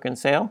the token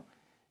sale.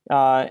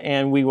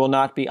 And we will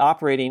not be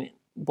operating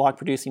block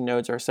producing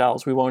nodes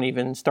ourselves. We won't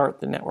even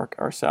start the network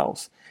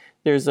ourselves.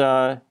 There's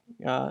a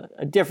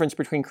difference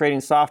between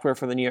creating software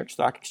for the New York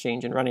Stock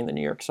Exchange and running the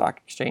New York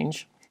Stock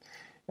Exchange.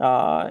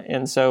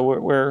 And so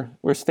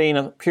we're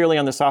staying purely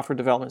on the software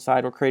development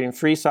side. We're creating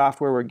free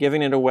software. We're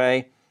giving it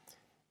away.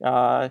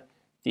 The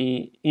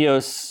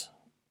EOS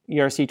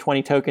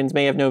ERC20 tokens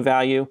may have no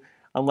value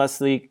unless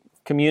the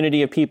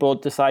community of people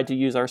decide to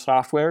use our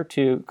software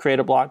to create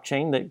a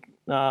blockchain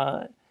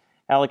that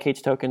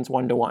allocates tokens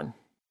one-to-one.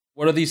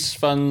 What are these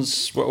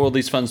funds? What will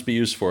these funds be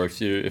used for?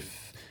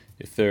 If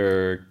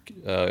they're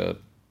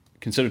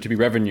considered to be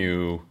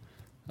revenue,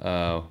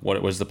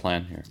 what was the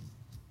plan here?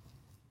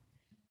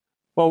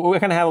 Well, we're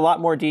going to have a lot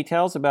more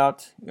details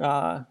about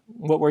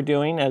what we're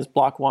doing as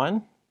Block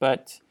One,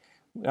 but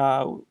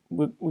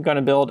we're going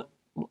to build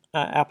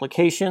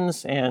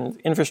applications and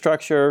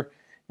infrastructure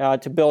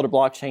to build a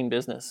blockchain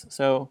business.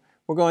 So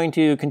we're going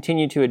to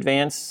continue to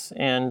advance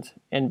and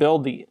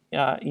build the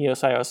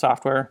EOS.IO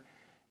software.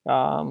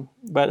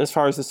 But as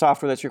far as the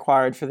software that's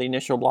required for the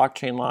initial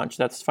blockchain launch,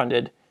 that's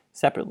funded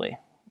separately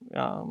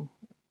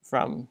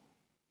from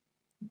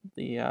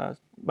the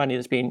money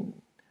that's being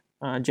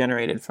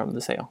generated from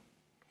the sale.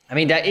 I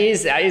mean, that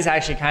is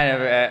actually kind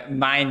of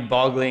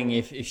mind-boggling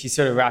if you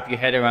sort of wrap your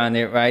head around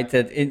it, right?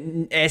 That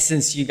in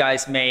essence, you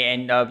guys may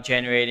end up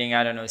generating,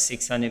 I don't know,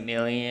 600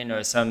 million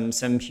or some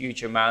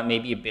huge amount,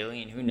 maybe $1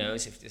 billion. Who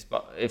knows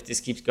if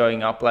this keeps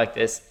going up like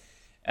this,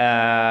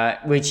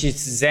 which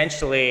is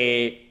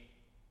essentially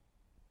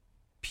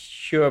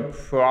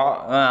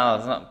well,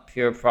 it's not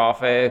pure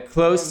profit,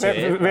 close to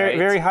it, right?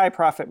 Very high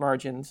profit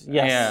margins.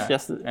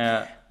 Yes.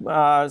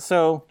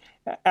 So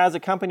as a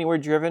company, we're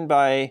driven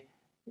by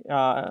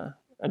a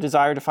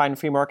desire to find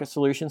free market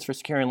solutions for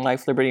securing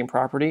life, liberty, and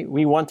property.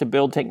 We want to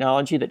build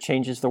technology that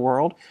changes the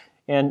world.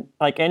 And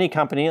like any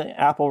company,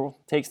 Apple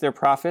takes their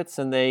profits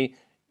and they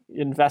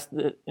invest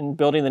in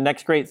building the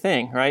next great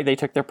thing, right? They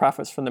took their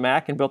profits from the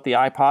Mac and built the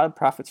iPod,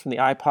 profits from the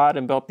iPod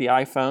and built the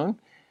iPhone.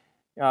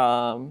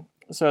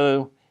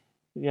 So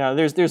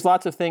there's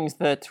lots of things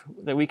that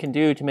we can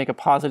do to make a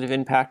positive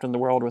impact on the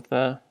world with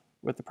the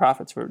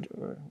profits we're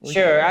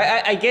Sure.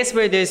 I guess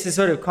where there's a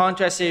sort of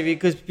contrast here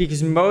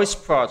because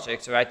most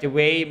projects, right, the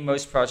way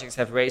most projects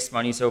have raised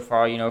money so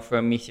far,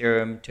 from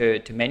Ethereum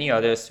to many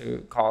others,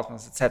 to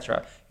Cosmos,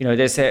 etc.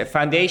 There's a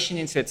foundation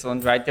in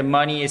Switzerland, right? The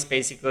money is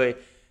basically,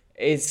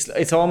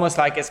 it's almost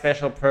like a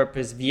special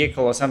purpose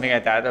vehicle or something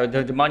like that. Or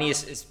the money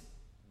is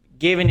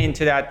given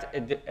into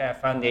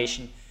that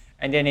foundation,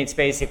 and then it's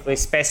basically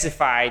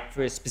specified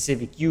for a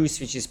specific use,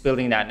 which is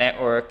building that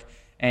network.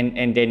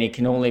 And then it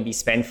can only be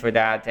spent for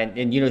that,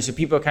 and so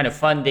people are kind of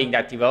funding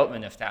that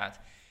development of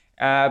that.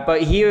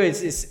 But here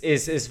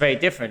is very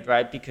different,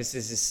 right? Because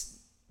this is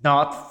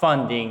not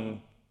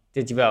funding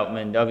the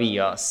development of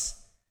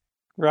EOS.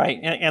 Right,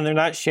 and they're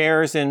not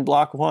shares in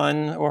Block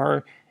One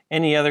or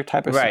any other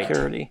type of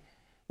security.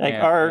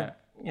 I'm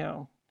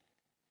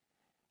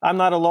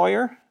not a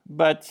lawyer,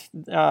 but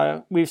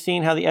we've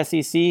seen how the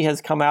SEC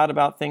has come out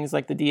about things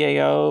like the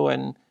DAO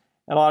and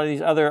a lot of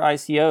these other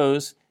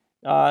ICOs.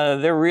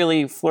 They're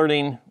really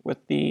flirting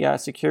with the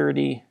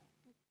security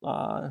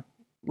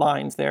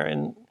lines there,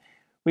 and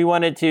we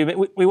wanted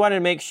to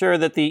make sure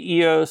that the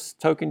EOS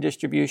token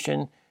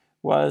distribution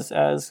was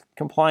as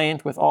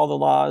compliant with all the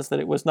laws, that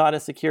it was not a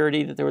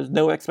security, that there was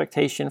no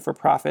expectation for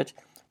profit,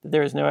 that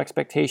there was no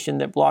expectation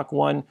that Block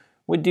One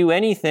would do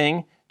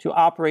anything to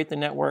operate the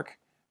network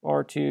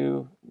or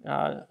to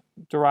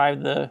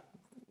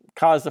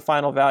cause the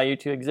final value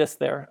to exist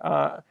there.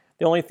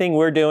 The only thing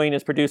we're doing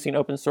is producing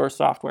open source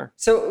software.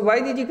 So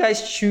why did you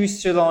guys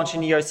choose to launch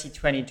an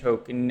ERC20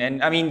 token?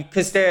 And I mean,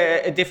 because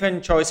a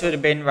different choice would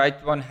have been,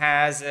 right? One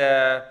has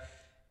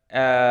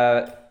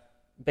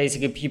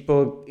basically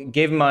people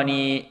give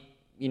money,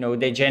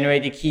 they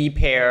generate a key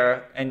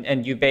pair,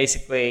 and you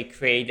basically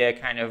create a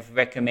kind of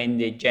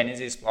recommended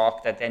Genesis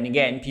block that then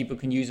again people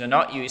can use or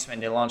not use when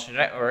they launch the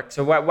network.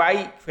 So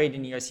why create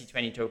an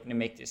ERC20 token to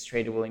make this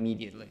tradable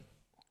immediately?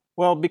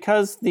 Well,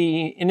 because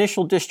the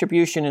initial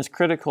distribution is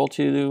critical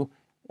to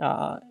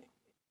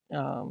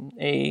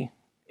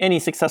any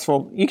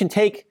successful. You can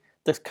take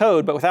the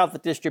code, but without the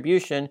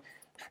distribution,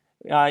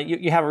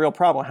 you have a real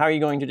problem. How are you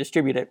going to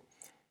distribute it?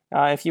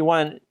 If you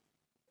want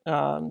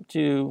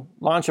to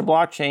launch a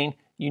blockchain,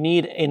 you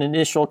need an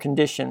initial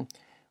condition.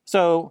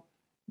 So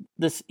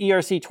this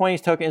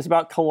ERC20 token is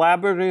about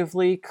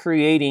collaboratively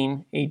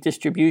creating a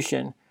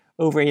distribution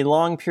over a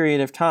long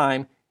period of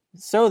time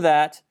so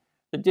that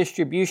the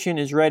distribution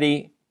is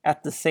ready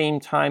at the same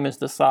time as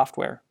the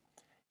software.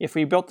 If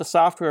we built the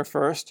software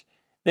first,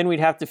 then we'd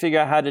have to figure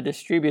out how to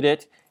distribute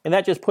it, and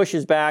that just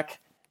pushes back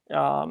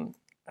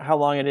how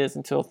long it is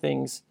until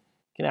things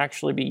can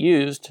actually be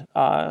used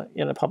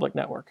in a public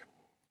network.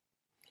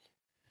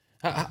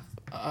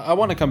 I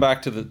want to come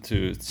back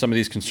to some of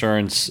these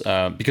concerns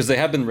because they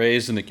have been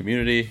raised in the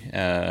community,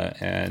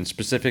 and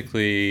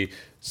specifically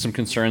some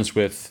concerns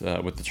with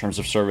the terms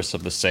of service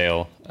of the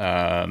sale.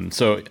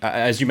 So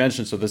as you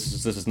mentioned, so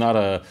this is not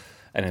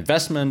an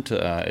investment.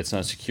 It's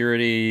not a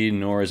security,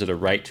 nor is it a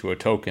right to a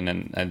token.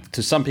 And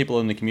to some people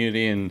in the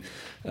community, and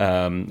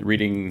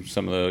reading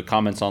some of the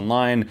comments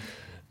online,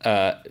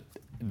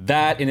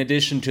 that, in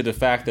addition to the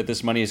fact that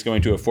this money is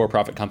going to a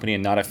for-profit company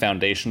and not a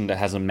foundation that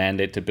has a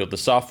mandate to build the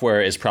software,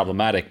 is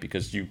problematic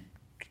because you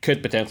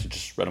could potentially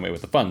just run away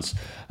with the funds.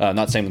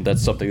 Not saying that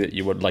that's something that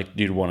you'd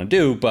want to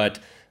do, but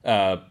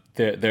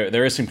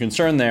there is some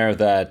concern there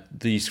that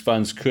these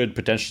funds could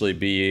potentially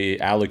be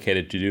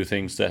allocated to do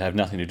things that have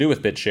nothing to do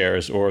with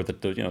BitShares, or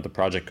that the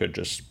project could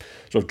just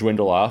sort of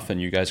dwindle off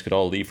and you guys could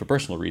all leave for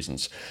personal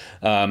reasons.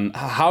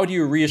 How do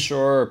you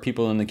reassure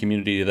people in the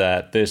community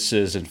that this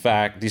is, in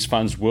fact, these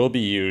funds will be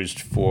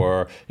used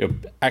for,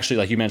 actually,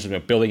 like you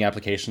mentioned, building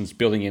applications,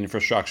 building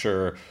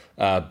infrastructure,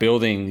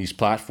 building these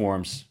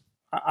platforms?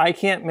 I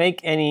can't make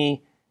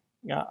any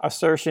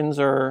assertions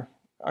or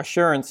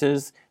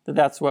assurances that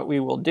that's what we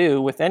will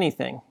do with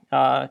anything.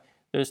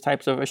 Those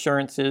types of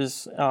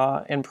assurances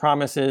and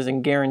promises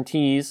and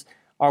guarantees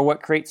are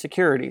what create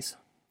securities.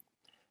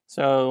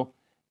 So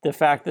the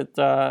fact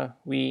that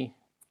we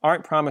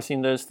aren't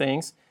promising those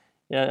things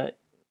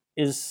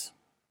is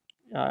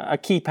a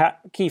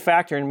key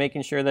factor in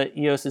making sure that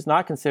EOS is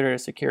not considered a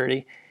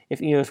security.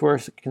 If EOS were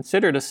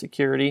considered a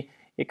security,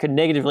 it could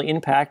negatively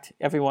impact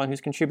everyone who's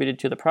contributed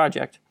to the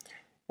project.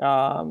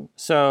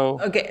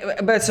 Okay,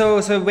 but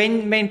so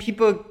when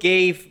people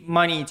gave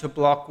money to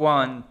Block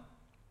One,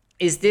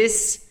 is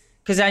this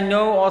because I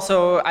know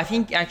also, I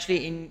think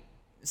actually in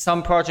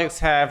some projects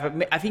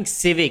have, I think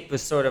Civic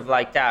was sort of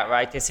like that,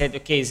 right? They said,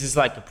 okay, this is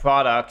like a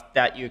product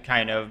that you're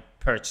kind of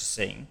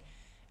purchasing.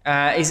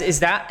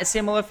 Is that a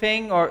similar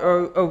thing,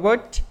 or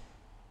what?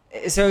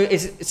 So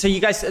you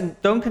guys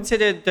don't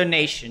consider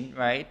donation,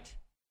 right?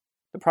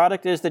 The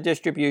product is the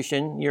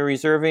distribution. You're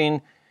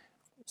reserving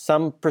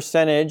some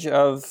percentage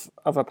of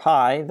a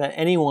pie that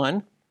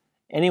anyone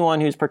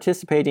who's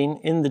participating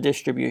in the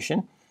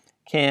distribution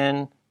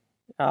can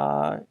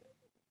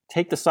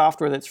take the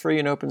software that's free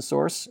and open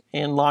source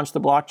and launch the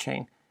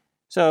blockchain.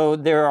 So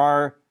there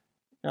are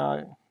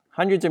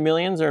hundreds of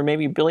millions or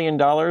maybe $1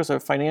 billion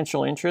of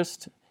financial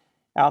interest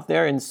out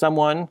there in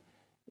someone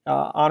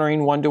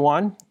honoring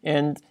one-to-one,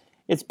 and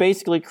it's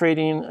basically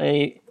creating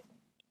a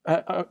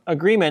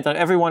agreement on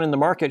everyone in the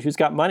market who's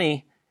got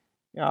money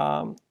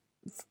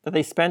that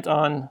they spent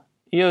on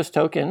EOS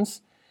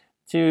tokens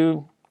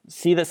to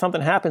see that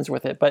something happens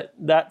with it. But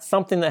that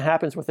something that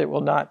happens with it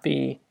will not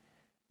be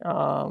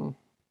Block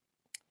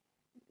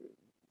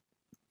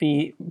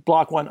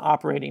One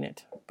operating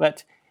it.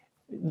 But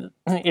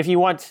if you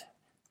want,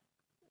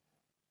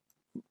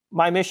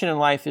 my mission in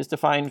life is to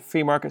find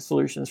free market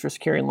solutions for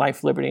securing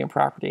life, liberty, and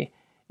property.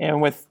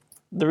 And with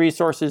the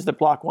resources that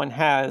Block One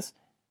has,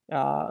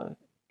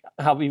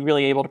 I'll be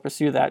really able to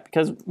pursue that,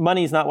 because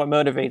money is not what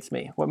motivates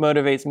me. What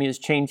motivates me is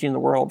changing the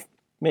world,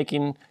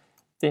 making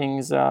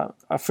things a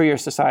freer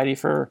society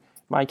for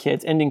my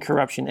kids, ending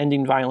corruption,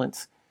 ending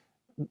violence.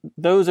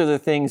 Those are the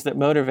things that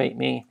motivate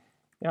me.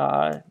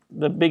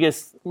 The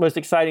biggest, most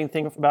exciting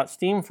thing about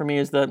STEAM for me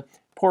is the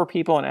poor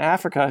people in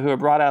Africa who are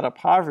brought out of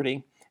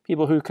poverty,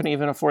 people who couldn't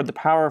even afford the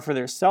power for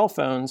their cell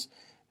phones,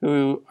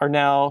 who are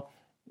now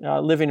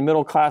living a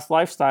middle-class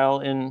lifestyle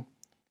in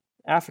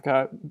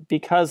Africa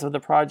because of the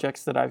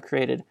projects that I've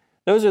created.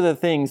 Those are the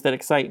things that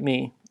excite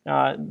me.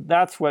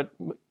 That's what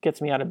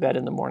gets me out of bed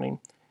in the morning.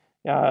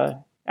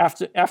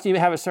 After you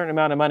have a certain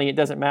amount of money, it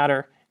doesn't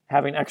matter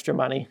having extra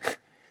money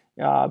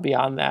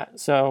beyond that.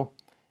 So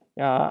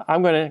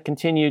I'm going to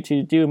continue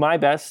to do my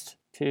best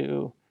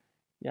to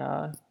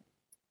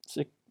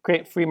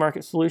create free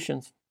market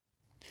solutions.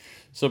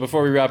 So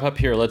before we wrap up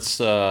here, let's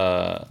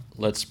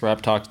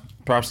perhaps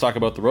talk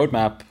about the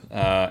roadmap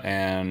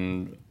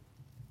and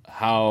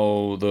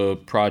how the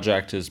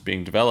project is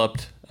being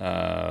developed,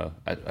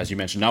 as you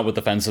mentioned, not with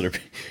the funds that are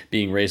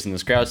being raised in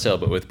this crowd sale,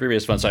 but with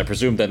previous funds. So I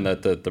presume then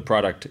that the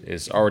product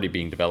is already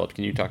being developed.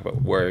 Can you talk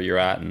about where you're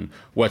at and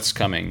what's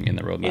coming in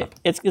the roadmap?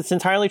 It's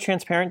entirely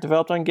transparent,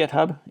 developed on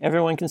GitHub.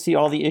 Everyone can see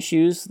all the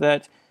issues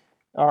that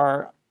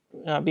are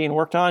being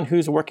worked on,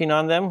 who's working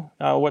on them,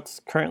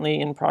 what's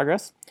currently in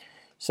progress.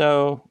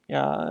 So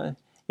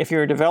if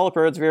you're a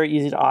developer, it's very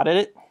easy to audit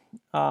it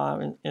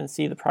and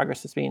see the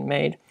progress that's being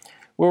made.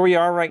 Where we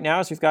are right now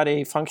is we've got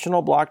a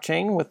functional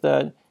blockchain with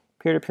the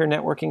peer-to-peer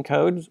networking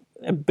code,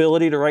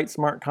 ability to write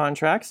smart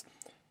contracts,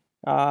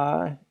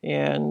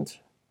 and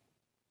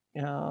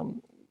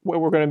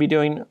what we're going to be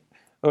doing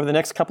over the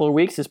next couple of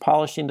weeks is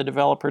polishing the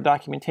developer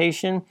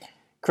documentation,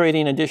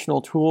 creating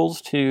additional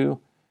tools to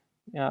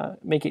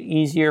make it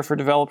easier for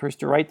developers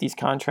to write these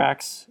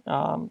contracts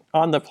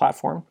on the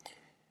platform.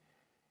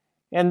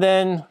 And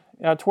then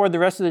toward the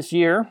rest of this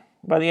year,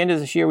 by the end of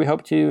this year, we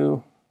hope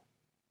to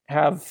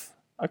have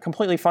a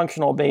completely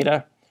functional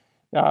beta,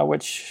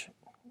 which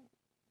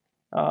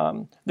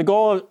the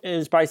goal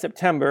is by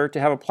September to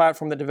have a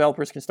platform that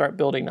developers can start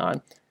building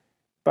on.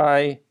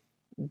 By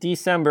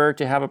December,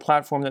 to have a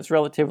platform that's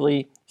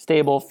relatively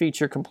stable,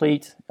 feature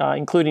complete,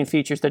 including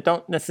features that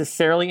don't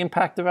necessarily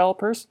impact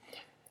developers,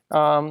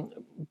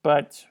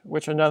 but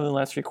which are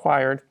nonetheless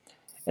required.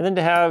 And then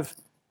to have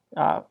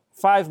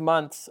 5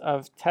 months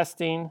of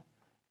testing,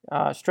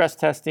 stress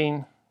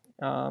testing,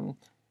 and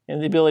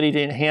the ability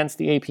to enhance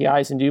the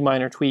APIs and do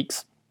minor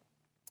tweaks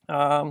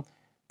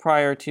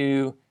prior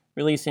to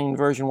releasing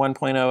version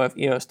 1.0 of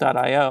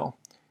EOS.io.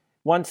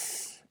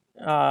 Once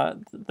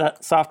that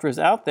software is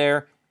out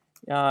there,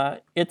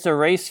 it's a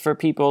race for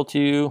people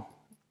to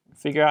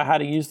figure out how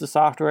to use the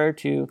software,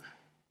 to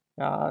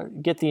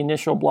get the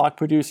initial block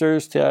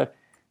producers to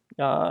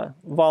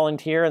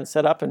volunteer and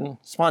set up and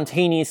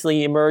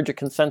spontaneously emerge a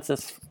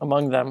consensus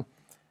among them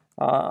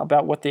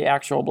about what the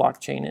actual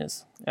blockchain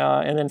is.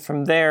 And then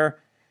from there,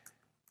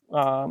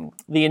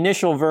 the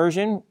initial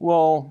version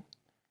will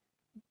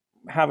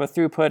have a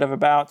throughput of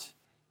about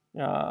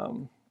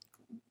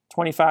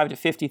 25 to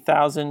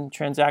 50,000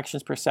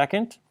 transactions per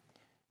second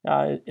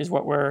is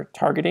what we're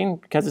targeting,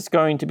 because it's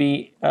going to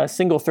be a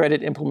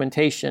single-threaded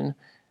implementation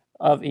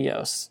of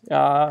EOS.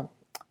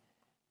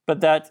 But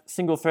that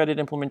single-threaded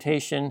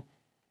implementation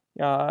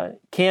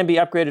can be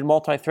upgraded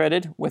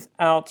multi-threaded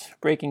without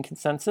breaking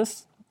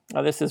consensus.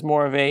 This is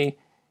more of a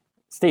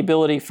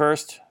stability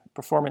first,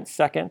 performance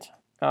second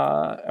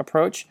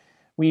approach.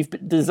 We've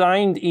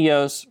designed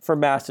EOS for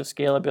massive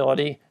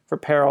scalability, for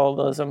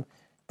parallelism,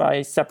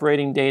 by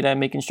separating data and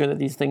making sure that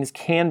these things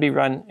can be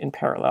run in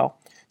parallel.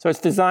 So it's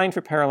designed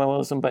for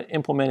parallelism, but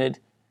implemented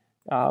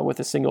with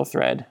a single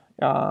thread,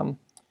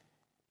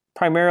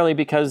 primarily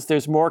because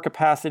there's more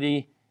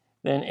capacity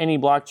than any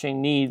blockchain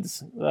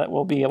needs that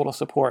we'll be able to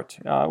support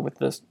with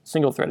this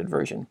single-threaded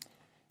version.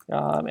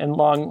 And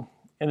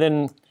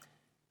then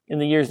in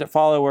the years that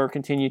follow, we'll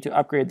continue to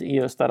upgrade the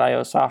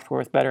EOS.io software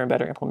with better and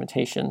better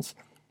implementations.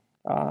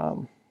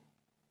 So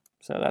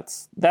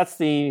that's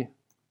the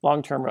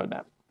long-term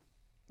roadmap.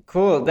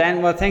 Cool.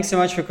 Dan, well, thanks so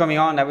much for coming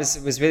on. That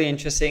was really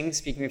interesting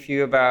speaking with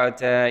you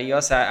about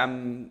EOS.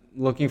 I'm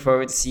looking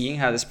forward to seeing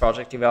how this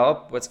project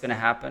develops, what's going to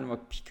happen,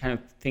 what kind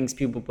of things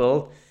people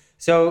build.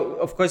 So,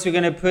 of course, we're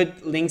going to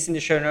put links in the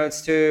show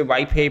notes to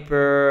white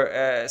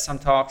paper, some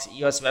talks,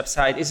 EOS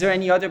website. Is there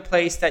any other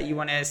place that you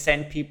want to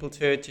send people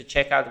to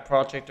check out the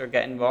project or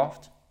get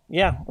involved?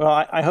 Yeah,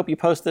 well, I hope you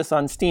post this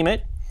on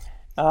Steemit.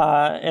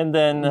 And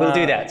then we'll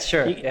do that.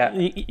 Sure.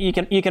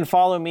 You can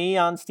follow me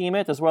on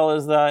Steemit as well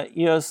as the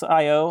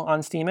EOS.io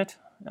on Steemit,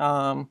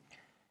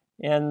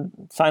 and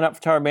sign up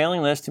to our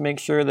mailing list to make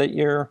sure that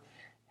you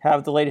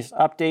have the latest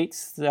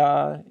updates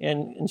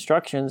and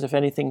instructions if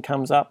anything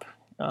comes up.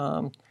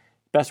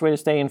 Best way to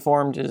stay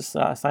informed is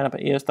sign up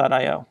at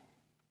EOS.io.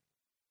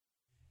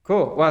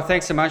 Cool. Well,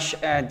 thanks so much,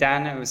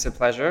 Dan. It was a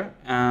pleasure.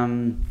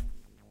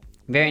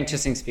 Very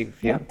interesting to speak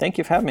with you. Yeah. Thank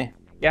you for having me.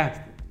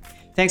 Yeah.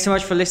 Thanks so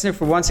much for listening,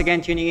 for once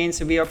again tuning in.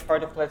 So we are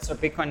part of Let's Talk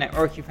Bitcoin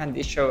Network. You find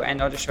this show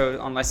and other shows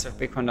on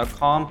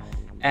letstalkbitcoin.com.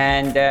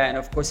 And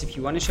of course, if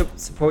you want to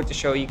support the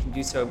show, you can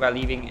do so by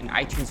leaving an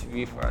iTunes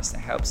review for us. That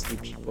helps new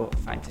people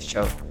find the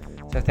show.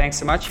 So thanks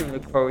so much, and we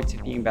look forward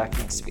to being back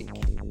next week.